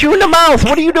gonna punch you in the mouth.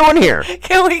 What are you doing here?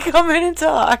 Can we come in and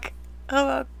talk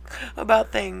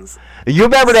about things? You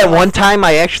remember that one time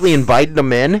I actually invited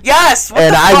them in? Yes. What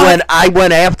and the fuck? I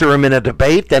went after them in a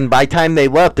debate, and by the time they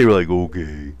left, they were like,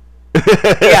 okay.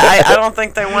 Yeah, I don't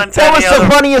think they went to That was the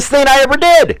funniest thing I ever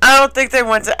did. I don't think they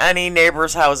went to any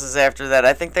neighbors' houses after that.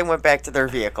 I think they went back to their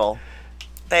vehicle.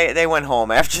 They went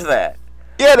home after that.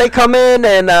 Yeah, they come in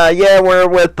and, we're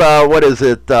with, what is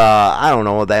it, I don't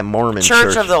know, that Mormon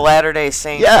church. Church of the Latter-day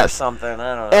Saints or something,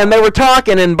 I don't know. And they were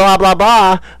talking and blah, blah,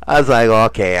 blah. I was like,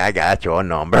 okay, I got your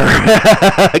number.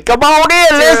 Come on in,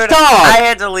 let's talk. I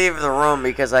had to leave the room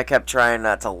because I kept trying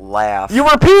not to laugh. You were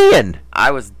peeing.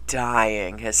 I was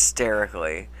dying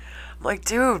hysterically. I'm like,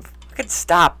 dude, fucking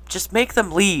stop. Just make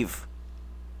them leave.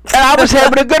 And I was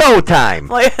having a good old time.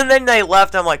 Like, and then they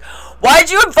left. I'm like, why'd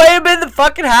you invite him in the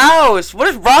fucking house? What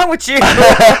is wrong with you?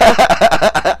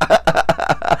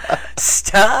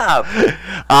 Stop.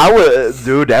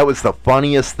 Dude, that was the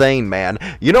funniest thing, man.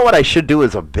 You know what I should do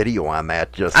is a video on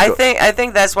that. I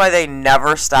think that's why they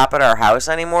never stop at our house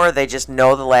anymore. They just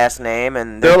know the last name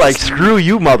and they're like, screw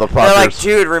you, motherfuckers. They're like,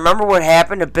 dude, remember what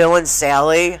happened to Bill and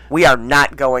Sally? We are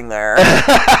not going there.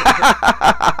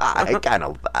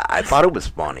 I thought it was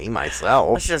funny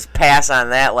myself. Let's just pass on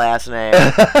that last name.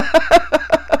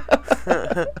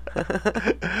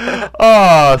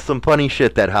 Oh, some funny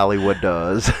shit that Hollywood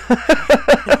does.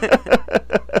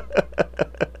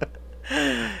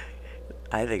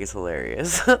 I think it's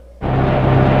hilarious.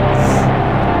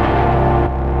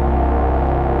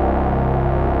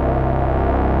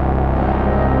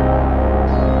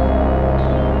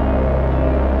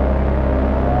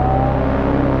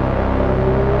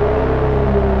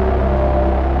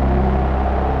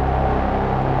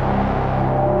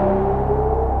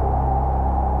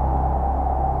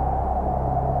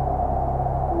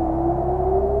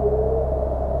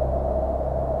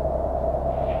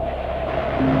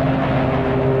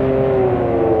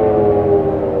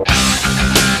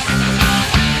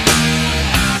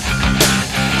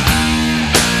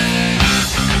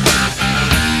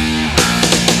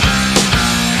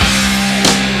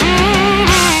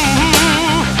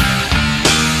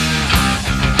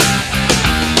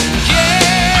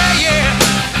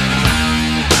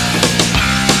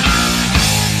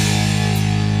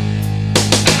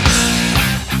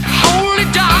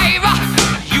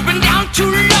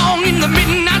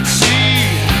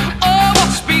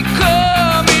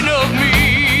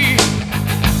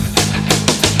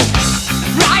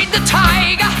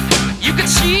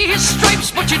 his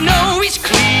stripes, but you know he's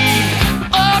clean.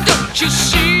 Oh, don't you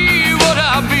see what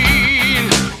I mean?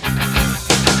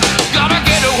 Gotta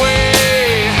get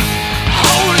away,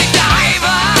 holy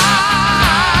diver.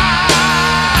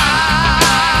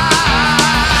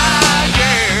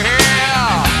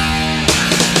 Yeah.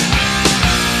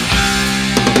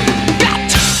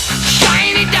 Got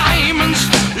shiny diamonds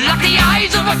like the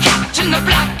eyes of a cat in the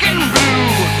black and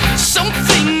blue.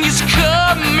 Something is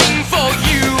coming for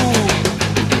you.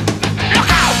 Look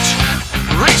out!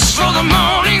 Race for the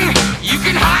morning. You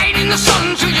can hide in the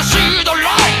sun till you see the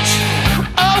light.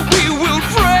 Oh, we will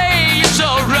pray it's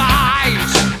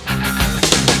alright.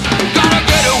 Gotta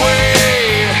get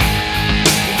away.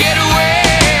 Get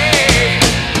away.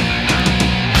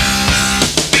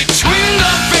 Between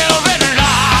the velvet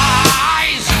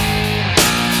lies,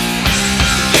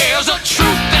 there's a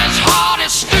truth that's hard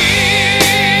as steel.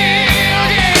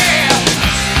 Yeah.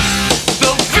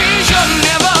 The vision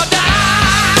never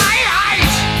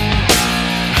dies.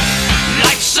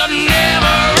 Life's a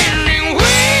never-ending wheel.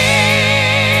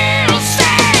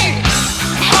 Say,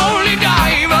 holy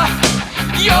diver,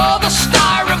 you're the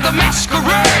star of the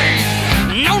masquerade.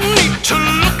 No need to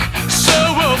look so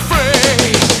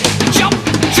afraid. Jump,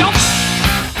 jump,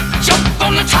 jump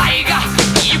on the tiger.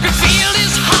 You can feel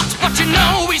his heart, but you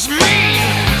know he's mean.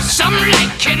 Some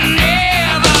light can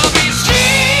never be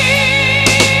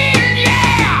seen.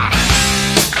 Yeah.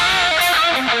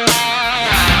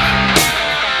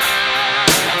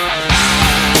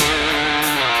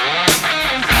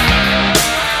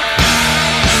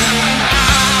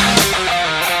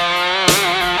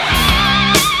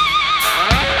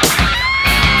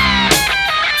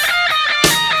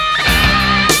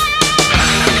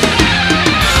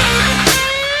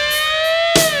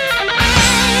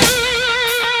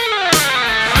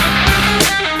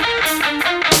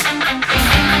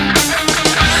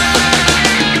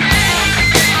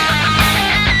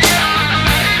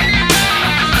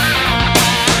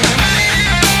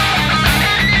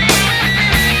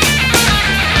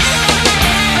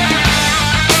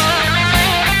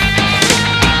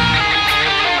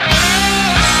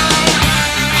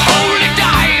 Holy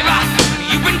diver,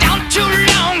 you've been down too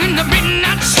long in the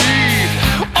midnight sea.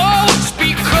 Oh, what's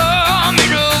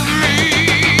becoming of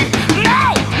me?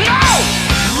 No, no,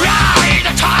 ride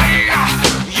the tiger.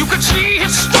 You can see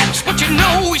his stripes, but you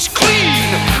know he's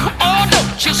clean. Oh,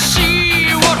 don't you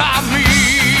see what I mean?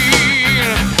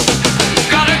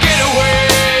 Gotta get away,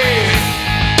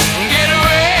 get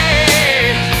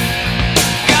away.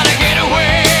 Gotta get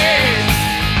away,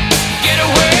 get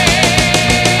away.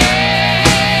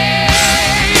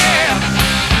 Yeah.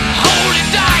 Holy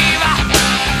diver,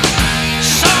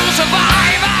 soul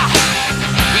survivor,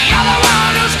 you're the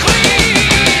one who's clean.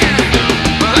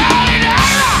 Holy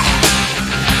diver,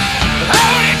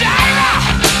 holy diver.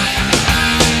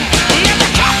 Get the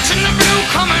Captain the Blue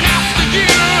coming after you,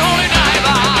 holy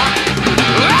diver.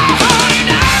 Oh, holy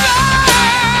diver.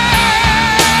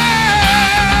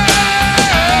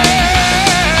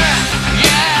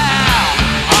 Yeah,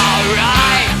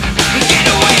 alright. Get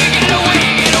away, get away,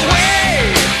 get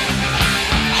away.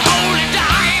 Holy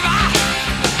diver,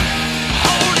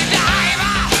 holy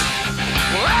diver.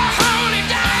 Oh, holy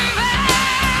diver.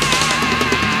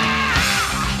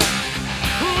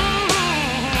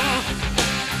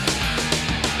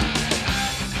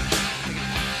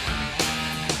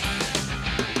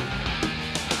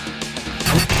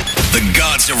 The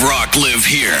gods of rock live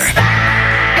here.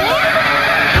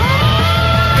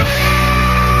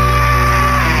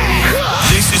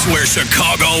 This is where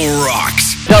Chicago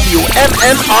rocks.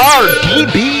 WMMR-DB.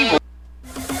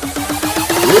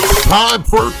 It's time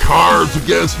for Cards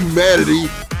Against Humanity.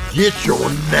 Get your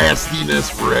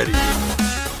nastiness ready.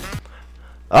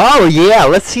 Oh, yeah,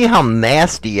 let's see how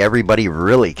nasty everybody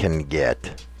really can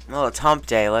get. Well, it's hump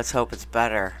day. Let's hope it's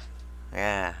better.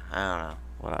 Yeah, I don't know.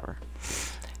 Whatever.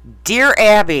 Dear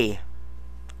Abby,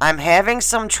 I'm having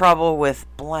some trouble with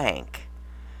blank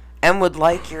and would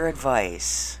like your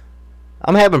advice.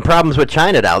 I'm having problems with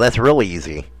China Doll. That's real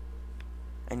easy.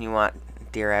 And you want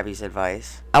Dear Abby's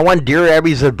advice? I want Dear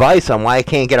Abby's advice on why I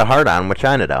can't get a hard on with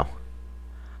China Doll.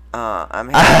 I'm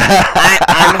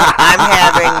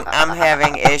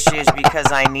having issues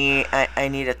because I need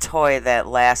a toy that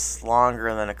lasts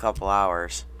longer than a couple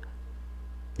hours.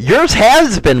 Yours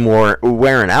has been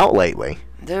wearing out lately.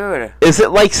 Dude. Is it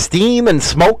like steam and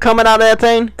smoke coming out of that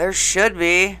thing? There should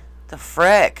be. The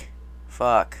frick.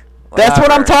 Fuck. That's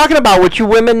what I'm talking about with you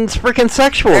women's freaking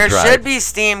sexual There drive. should be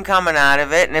steam coming out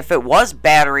of it, and if it was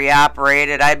battery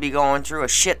operated, I'd be going through a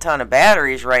shit ton of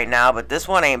batteries right now, but this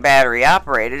one ain't battery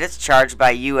operated. It's charged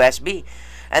by USB.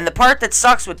 And the part that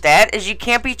sucks with that is you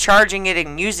can't be charging it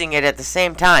and using it at the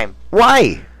same time.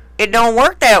 Why? It don't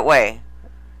work that way.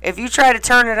 If you try to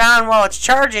turn it on while it's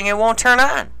charging, it won't turn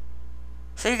on.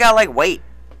 So you gotta, like, wait.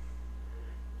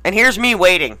 And here's me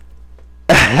waiting.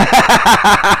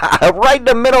 Right in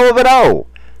the middle of it all.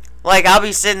 Like, I'll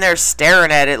be sitting there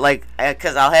staring at it, like,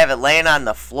 because I'll have it laying on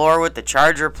the floor with the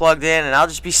charger plugged in, and I'll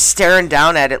just be staring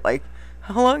down at it like,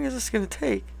 how long is this going to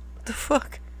take? What the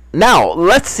fuck? Now,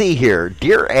 let's see here.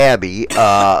 Dear Abby,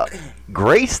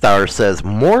 Graystar says,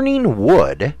 morning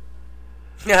wood.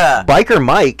 Biker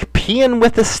Mike peeing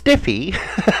with a stiffy.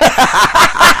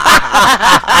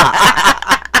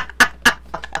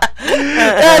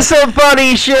 That's some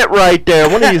funny shit right there.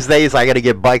 One of these days I gotta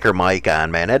get Biker Mike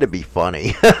on, man. That'd be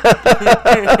funny.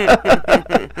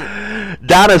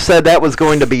 Donna said that was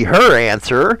going to be her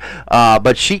answer,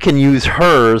 but she can use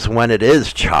hers when it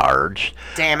is charged.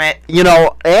 Damn it. You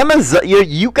know, Amazon,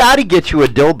 you gotta get you a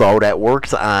dildo that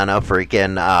works on a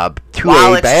freaking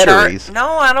 2A batteries.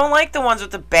 No, I don't like the ones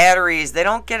with the batteries. They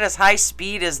don't get as high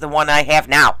speed as the one I have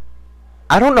now.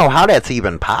 I don't know how that's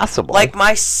even possible. Like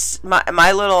my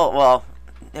little, well,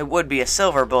 it would be a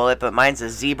silver bullet, but mine's a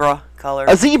zebra color.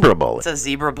 A zebra bullet. It's a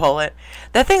zebra bullet.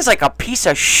 That thing's like a piece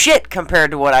of shit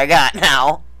compared to what I got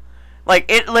now. Like,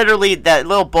 it literally, that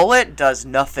little bullet does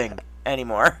nothing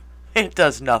anymore. It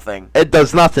does nothing. It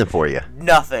does nothing for you.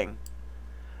 Nothing.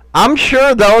 I'm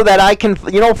sure, though, that I can,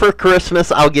 for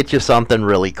Christmas, I'll get you something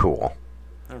really cool.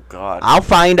 Oh God! I'll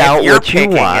find out what you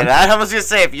want. I was gonna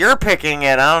say, if you're picking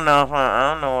it, I don't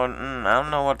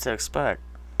know what to expect.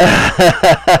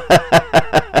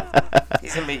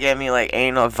 He's gonna be giving me like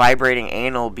vibrating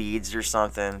anal beads or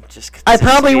something. I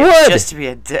probably would. Just to be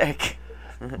a dick.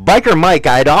 Biker Mike,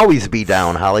 I'd always be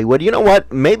down, Hollywood. You know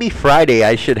what? Maybe Friday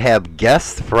I should have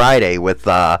Guest Friday with,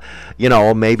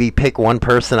 maybe pick one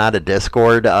person out of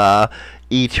Discord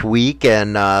each week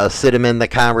and sit him in the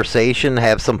conversation,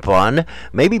 have some fun.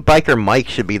 Maybe Biker Mike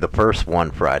should be the first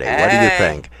one Friday. What do you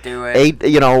think? Do it.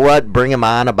 You know what? Bring him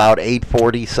on about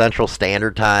 8:40 Central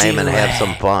Standard Time and have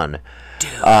some fun.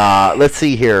 Let's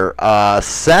see here.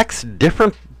 Sex,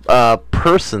 different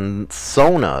personas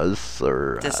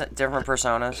or different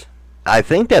personas. I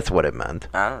think that's what it meant.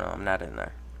 I don't know. I'm not in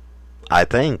there. I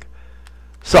think.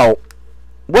 So,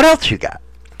 what else you got?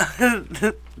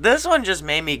 This one just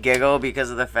made me giggle because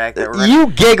of the fact that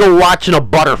you giggle watching a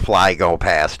butterfly go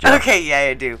past you. Okay, yeah,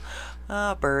 I do.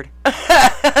 Bird.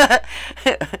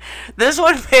 This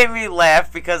one made me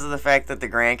laugh because of the fact that the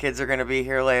grandkids are going to be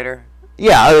here later.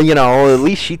 Yeah, at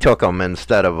least she took them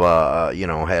instead of,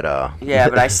 had a... Yeah,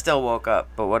 but I still woke up,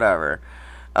 but whatever.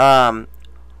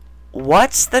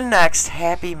 What's the next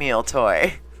Happy Meal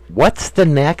toy? What's the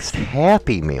next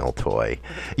Happy Meal toy?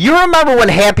 You remember when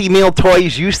Happy Meal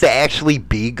toys used to actually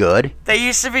be good? They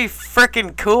used to be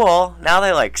freaking cool. Now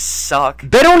they, suck.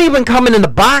 They don't even come in the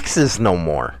boxes no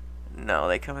more. No,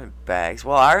 they come in bags.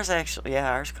 Well, ours come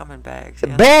in bags.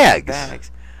 Yeah,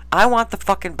 bags. I want the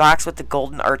fucking box with the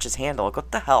golden arches handle.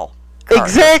 What the hell?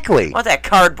 Exactly. I want that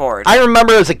cardboard. I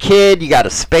remember as a kid, you got a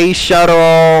space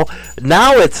shuttle.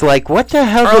 Now it's like, what the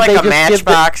hell did they just give? Or a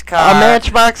Matchbox car. A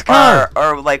Matchbox car.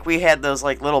 Or we had those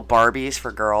little Barbies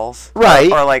for girls.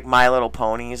 Right. Or My Little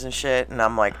Ponies and shit. And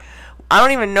I'm like, I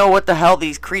don't even know what the hell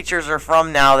these creatures are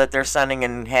from now that they're sending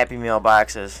in Happy Meal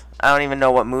boxes. I don't even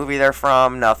know what movie they're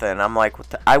from. Nothing. I'm like,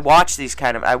 I watch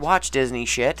Disney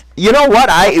shit. You know what?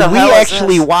 We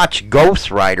actually watched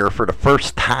Ghost Rider for the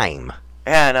first time.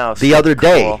 Yeah, I know. The other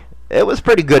day. It was a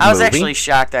pretty good movie. I was actually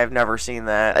shocked I've never seen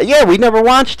that. Yeah, we never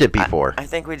watched it before. I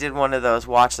think we did one of those,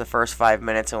 watched the first 5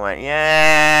 minutes and went,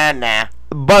 yeah, nah.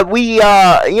 But we,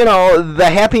 the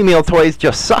Happy Meal toys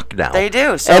just suck now. They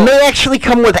do. So and they actually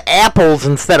come with apples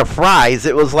instead of fries.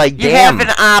 It was like, you have an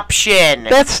option.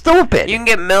 That's stupid. You can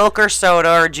get milk or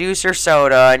soda or juice or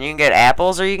soda, and you can get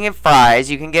apples or you can get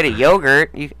fries. You can get a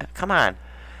yogurt. Come on.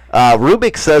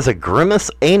 Rubik says a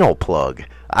Grimace anal plug.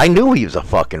 I knew he was a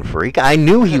fucking freak. I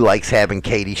knew he likes having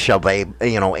Katie shove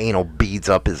anal beads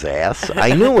up his ass.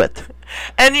 I knew it.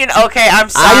 And okay, I'm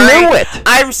sorry. I knew it.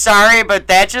 I'm sorry, but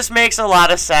that just makes a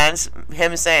lot of sense.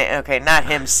 Him saying, not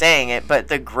him saying it, but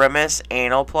the Grimace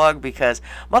anal plug, because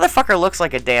motherfucker looks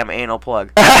like a damn anal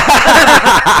plug. Do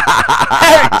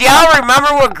y'all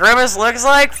remember what Grimace looks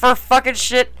like? For fucking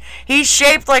shit, he's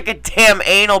shaped like a damn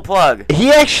anal plug. He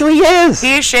actually is.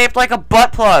 He's shaped like a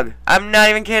butt plug. I'm not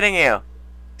even kidding you.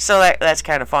 So that's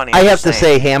kind of funny. I have to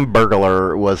say,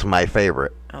 Hamburglar was my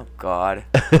favorite. Oh, God.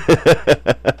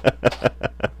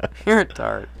 You're a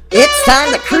tart. It's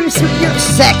time to cruise with your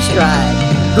sex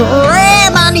drive.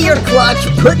 Grab onto your clutch,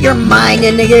 put your mind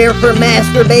in the air for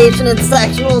masturbation and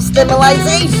sexual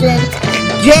stimulation.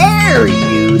 dare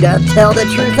you to tell the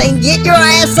truth and get your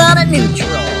ass out of neutral.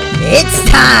 It's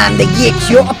time to get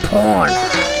your porn on.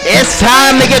 It's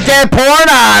time to get that porn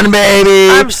on,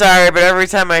 baby. I'm sorry, but every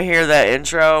time I hear that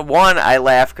intro, one, I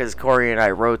laugh because Corey and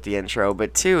I wrote the intro,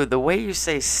 but two, the way you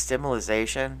say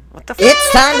stimulation, what the fuck?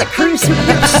 It's time to cruise with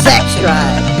your sex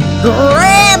drive.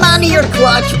 Grab onto your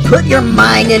clutch, put your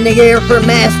mind in the air for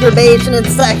masturbation and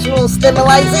sexual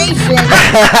stimulation.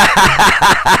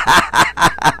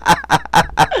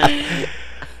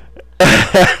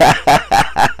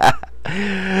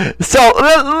 So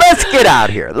let's get out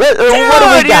here. What do we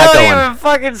got You don't going? even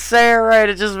fucking say it right.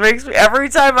 It just makes me, every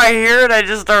time I hear it, I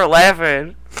just start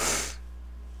laughing.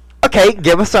 Okay,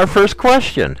 give us our first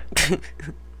question.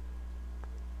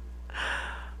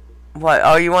 What?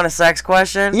 Oh, you want a sex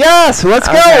question? Yes, let's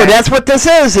go. Okay. That's what this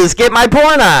is get my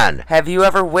porn on. Have you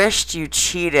ever wished you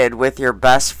cheated with your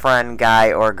best friend,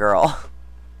 guy or girl?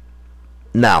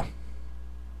 No.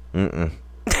 Mm-mm.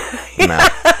 No.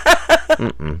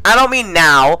 Mm-mm. I don't mean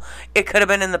now. It could have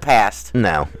been in the past.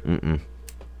 No. Mm-mm.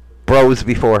 Bros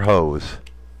before hoes.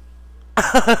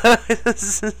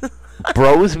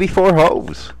 Bros before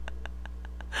hoes.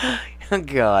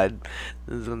 God.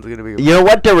 This one's going to be... You know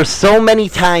what? There were so many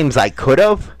times I could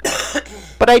have,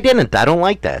 but I didn't. I don't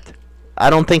like that. I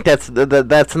don't think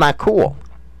that's not cool.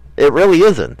 It really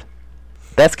isn't.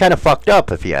 That's kind of fucked up,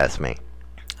 if you ask me.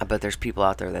 I bet there's people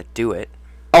out there that do it.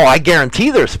 Oh, I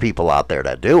guarantee there's people out there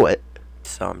that do it.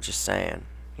 So I'm just saying,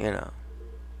 you know.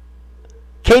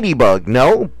 Katie Bug,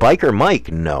 no. Biker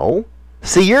Mike, no.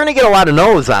 See, you're going to get a lot of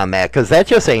no's on that, because that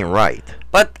just ain't right.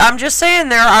 But I'm just saying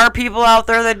there are people out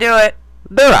there that do it.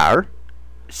 There are.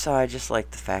 So I just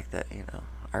like the fact that, you know,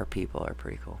 our people are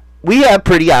pretty cool. We have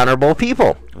pretty honorable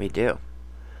people. We do.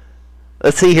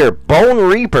 Let's see here. Bone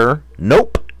Reaper,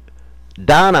 nope.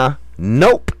 Donna,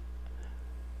 nope.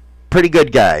 Pretty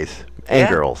good guys and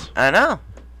girls. I know.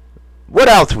 What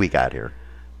else we got here?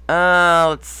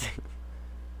 Let's see.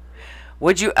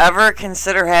 Would you ever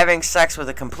consider having sex with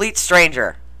a complete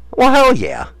stranger? Well, hell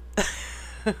yeah.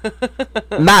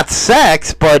 Not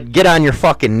sex, but get on your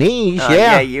fucking knees,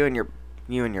 yeah. Yeah, you and your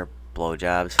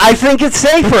blowjobs. I think it's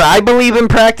safer. I believe in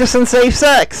practicing safe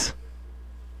sex.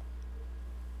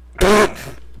 Blow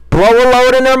a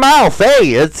load in their mouth.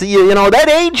 Hey, it's you know that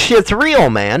age shit's real,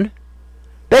 man.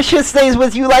 That shit stays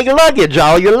with you like luggage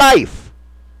all your life.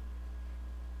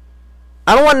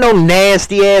 I don't want no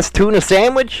nasty ass tuna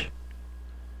sandwich.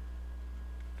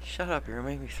 Shut up, you're gonna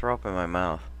make me throw up in my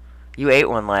mouth. You ate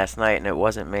one last night and it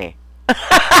wasn't me.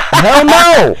 Hell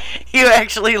no! You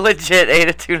actually legit ate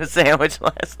a tuna sandwich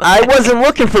last night. I wasn't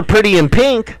looking for Pretty in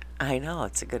Pink. I know,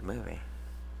 it's a good movie.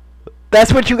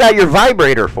 That's what you got your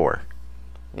vibrator for.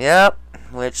 Yep.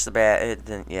 Which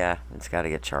it's got to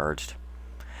get charged.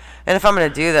 And if I'm going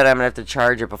to do that, I'm going to have to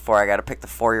charge it before I got to pick the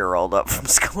 4-year-old up from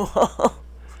school.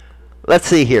 Let's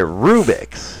see here.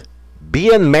 Rubik's.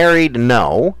 Being married,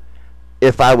 no.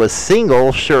 If I was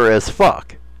single, sure as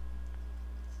fuck.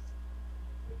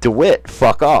 DeWitt,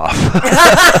 fuck off.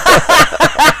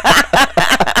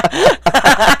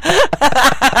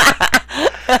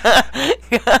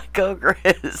 Go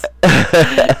Grizz.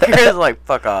 Grizz like,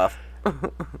 fuck off.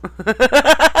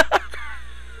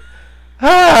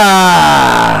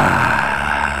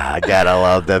 I gotta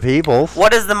love the people.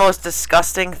 What is the most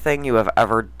disgusting thing you have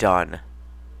ever done?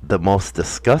 The most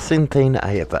disgusting thing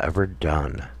I have ever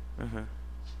done. Mm-hmm.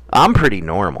 I'm pretty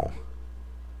normal.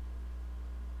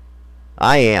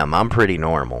 I am. I'm pretty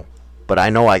normal. But I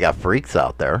know I got freaks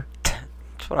out there.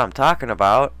 That's what I'm talking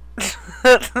about.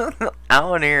 I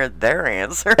want to hear their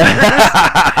answer. you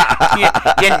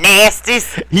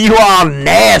nasties. You all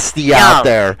nasty out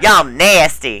there. Y'all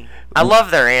nasty. I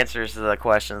love their answers to the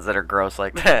questions that are gross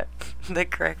like that. They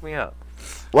crack me up.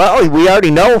 Well, we already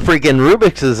know freaking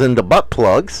Rubik's is into butt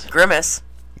plugs. Grimace.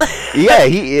 Yeah,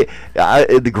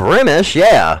 the Grimace,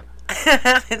 yeah.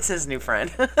 It's his new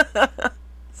friend.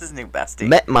 It's his new bestie.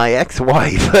 Met my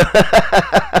ex-wife.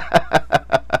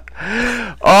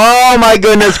 Oh my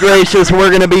goodness gracious, we're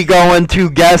going to be going to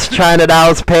Guess China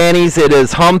Doll's Panties. It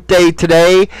is hump day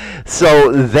today,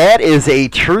 so that is a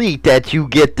treat that you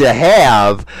get to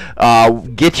have.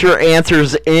 Get your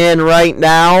answers in right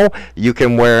now. You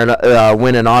can win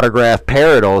an autographed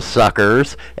pair of those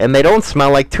suckers, and they don't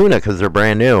smell like tuna because they're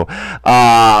brand new.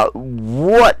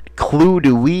 What clue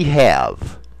do we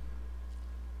have?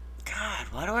 God,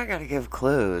 why do I got to give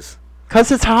clues?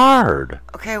 Because it's hard.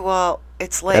 Okay, well,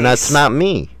 it's lace. And that's not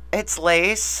me. It's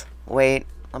lace. Wait,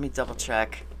 let me double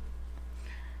check.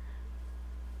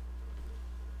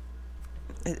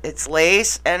 It's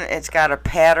lace, and it's got a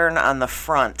pattern on the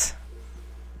front.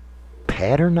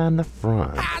 Pattern on the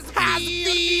front.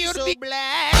 so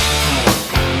black?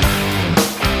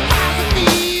 How's it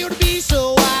feel to be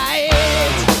so white?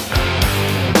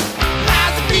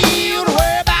 How's it feel to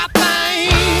worry about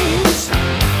things?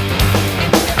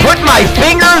 Put my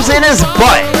fingers in his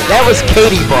butt. That was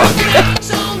Katie Buck.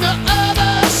 On the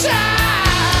other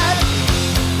side,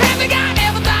 have they got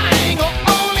everything or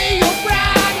only your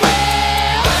pride?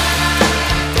 Well,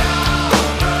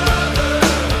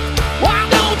 why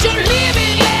don't you live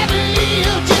it, let it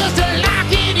live, just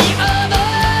like any other?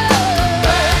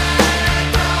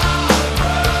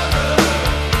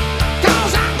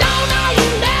 'Cause I don't know you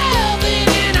nothing,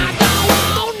 and I don't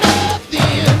want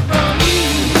nothing from you.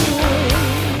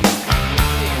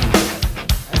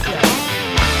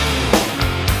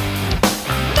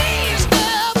 Mr.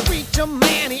 Preacher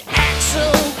Man, he acts so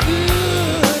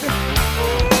good.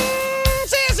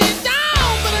 Says he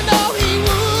don't, but I know he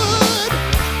would.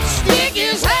 Stick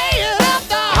his head up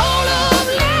the hole of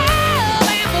love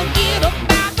and forget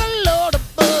about the Lord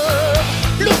above.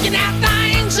 Looking at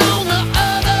things on the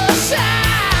other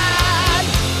side.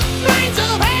 Flames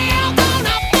of hell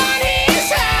gonna burn his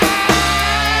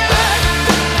side.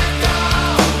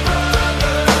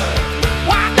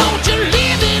 Why don't you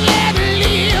live and let it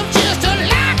live, just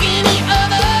like any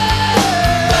other?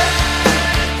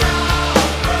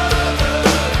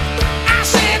 I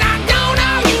said I don't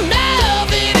know you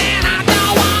nothing, and I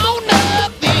don't want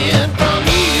nothing from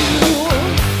you.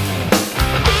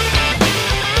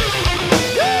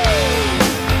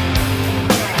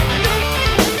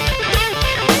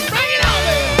 Bring it on,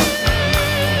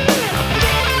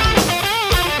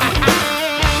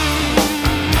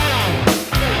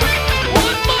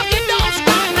 one monkey don't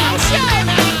stop no show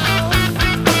now.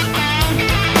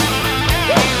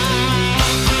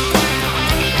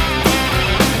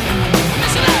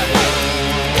 Listen up.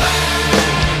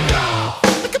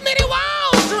 The committee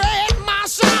wants to write my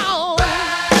song.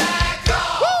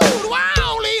 Ooh, do I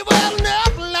don't leave well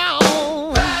enough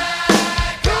alone?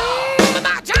 But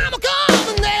my time will come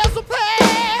and there's a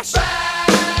pass.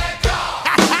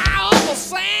 Uncle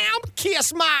Sam, kiss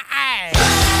my ass.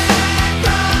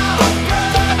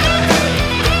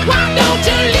 Why don't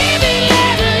you live it,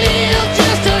 let it live,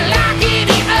 just like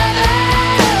any other?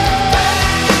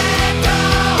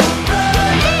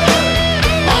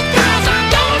 Because I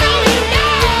don't know you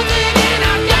nothing, and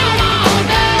I don't want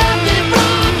nothing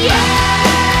from you.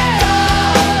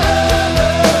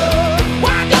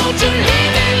 Why don't you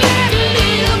live it, let it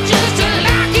live, just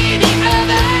like any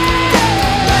other?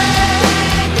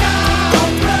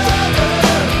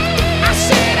 I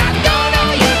said I don't know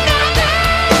you nothing.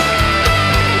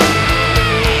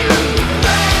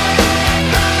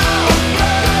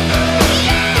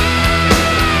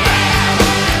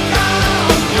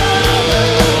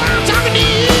 I'm talking to you.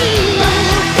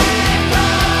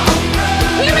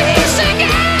 Let me hear you sing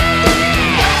it.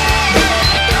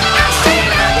 I said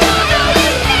I don't know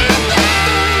you nothing.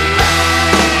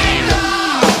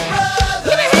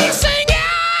 Let me hear you sing it.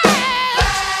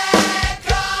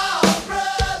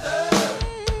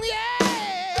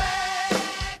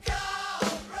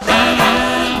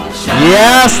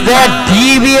 Yes, that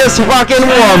devious fucking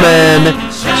woman,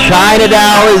 China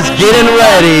Doll, is getting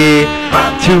ready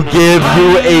to give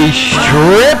you a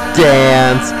strip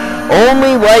dance,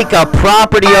 only like a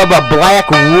property of a Black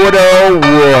Widow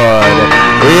would.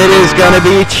 It is gonna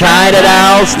be China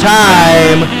Doll's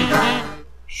time.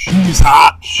 She's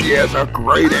hot. She has a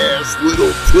great ass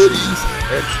little titties,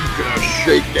 and she's gonna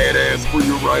shake that ass for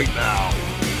you right now.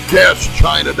 Catch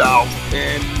China Doll's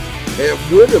panties and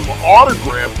win him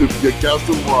autographed if you guess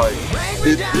them right.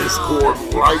 Hit Discord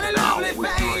right now with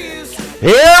dreams.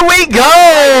 Here we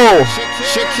go!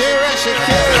 Shakira,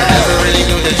 never really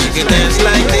knew that she could dance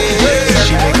like this.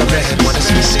 She make a man wanna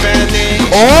speak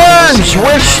Spanish. Orange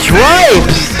with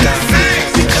stripes!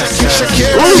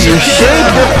 Ooh, you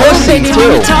shaved your pussy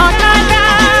too.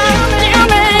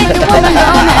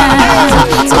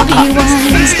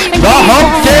 The Hump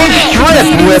Day Strip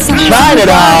with China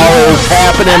Doll is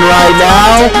happening right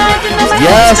now.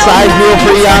 Yes, I feel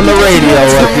for you on the radio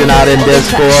if you're not in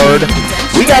Discord.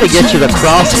 We gotta get you to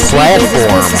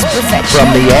cross-platform from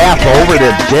the app over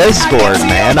to Discord,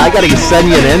 man. I gotta send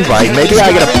you an invite. Maybe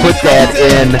I gotta put that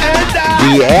in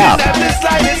the app.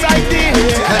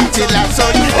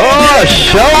 Oh,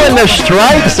 showing the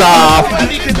stripes off.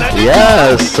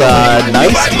 Yes,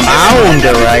 nice pound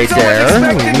right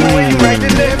there.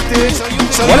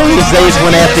 One of these days we're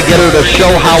gonna have to get her to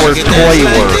show how her toy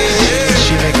works.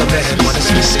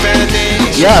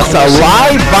 Yes, a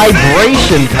live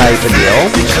vibration type of deal.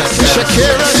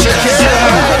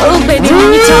 Oh, baby,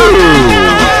 when you talk.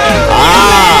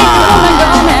 Ah.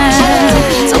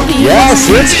 Yes,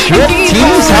 it's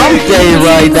Striptease Hump Day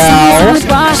right now.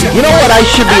 You know what? I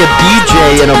should be a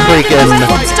DJ in a freaking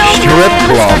strip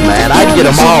club, man. I'd get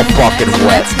them all fucking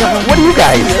wet. What do you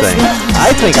guys think?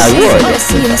 I think I would.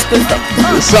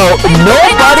 So,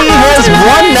 nobody has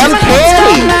won them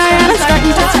panties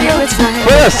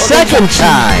for a second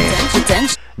time.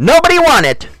 Nobody won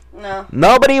it. No.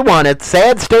 Nobody won it.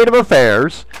 Sad state of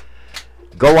affairs.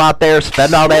 Go out there,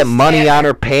 spend all that money on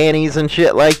her panties and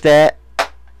shit like that.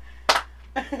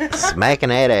 Smacking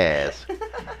that ass.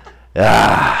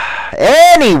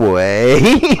 Anyway.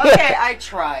 Okay, I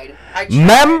tried.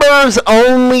 Members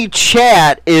only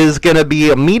chat is going to be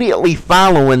immediately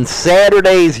following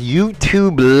Saturday's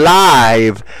YouTube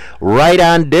Live right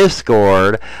on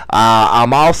Discord.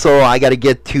 I got to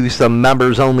get to some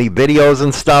members only videos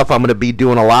and stuff. I'm going to be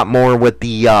doing a lot more with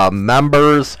the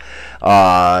members.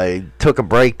 Took a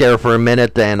break there for a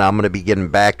minute, and I'm going to be getting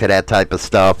back to that type of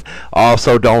stuff.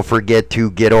 Also, don't forget to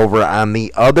get over on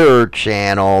the other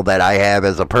channel that I have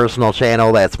as a personal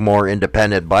channel that's more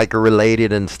independent biker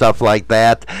related and stuff like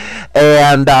that.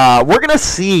 And we're going to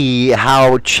see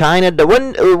how China...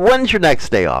 When's your next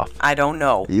day off? I don't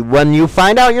know. When you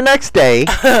find out your next day,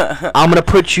 I'm going to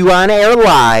put you on air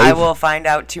live. I will find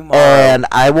out tomorrow. And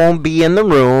I won't be in the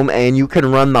room, and you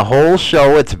can run the whole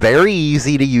show. It's very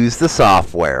easy to use the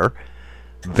software.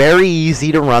 Very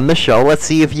easy to run the show. Let's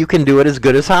see if you can do it as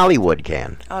good as Hollywood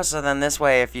can. Oh, so then this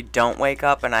way, if you don't wake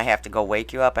up and I have to go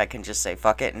wake you up, I can just say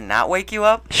fuck it and not wake you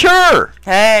up? Sure.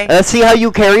 Hey. Let's see how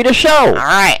you carry the show. All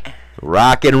right.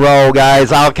 Rock and roll,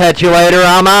 guys. I'll catch you later.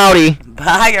 I'm outie.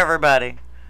 Bye, everybody.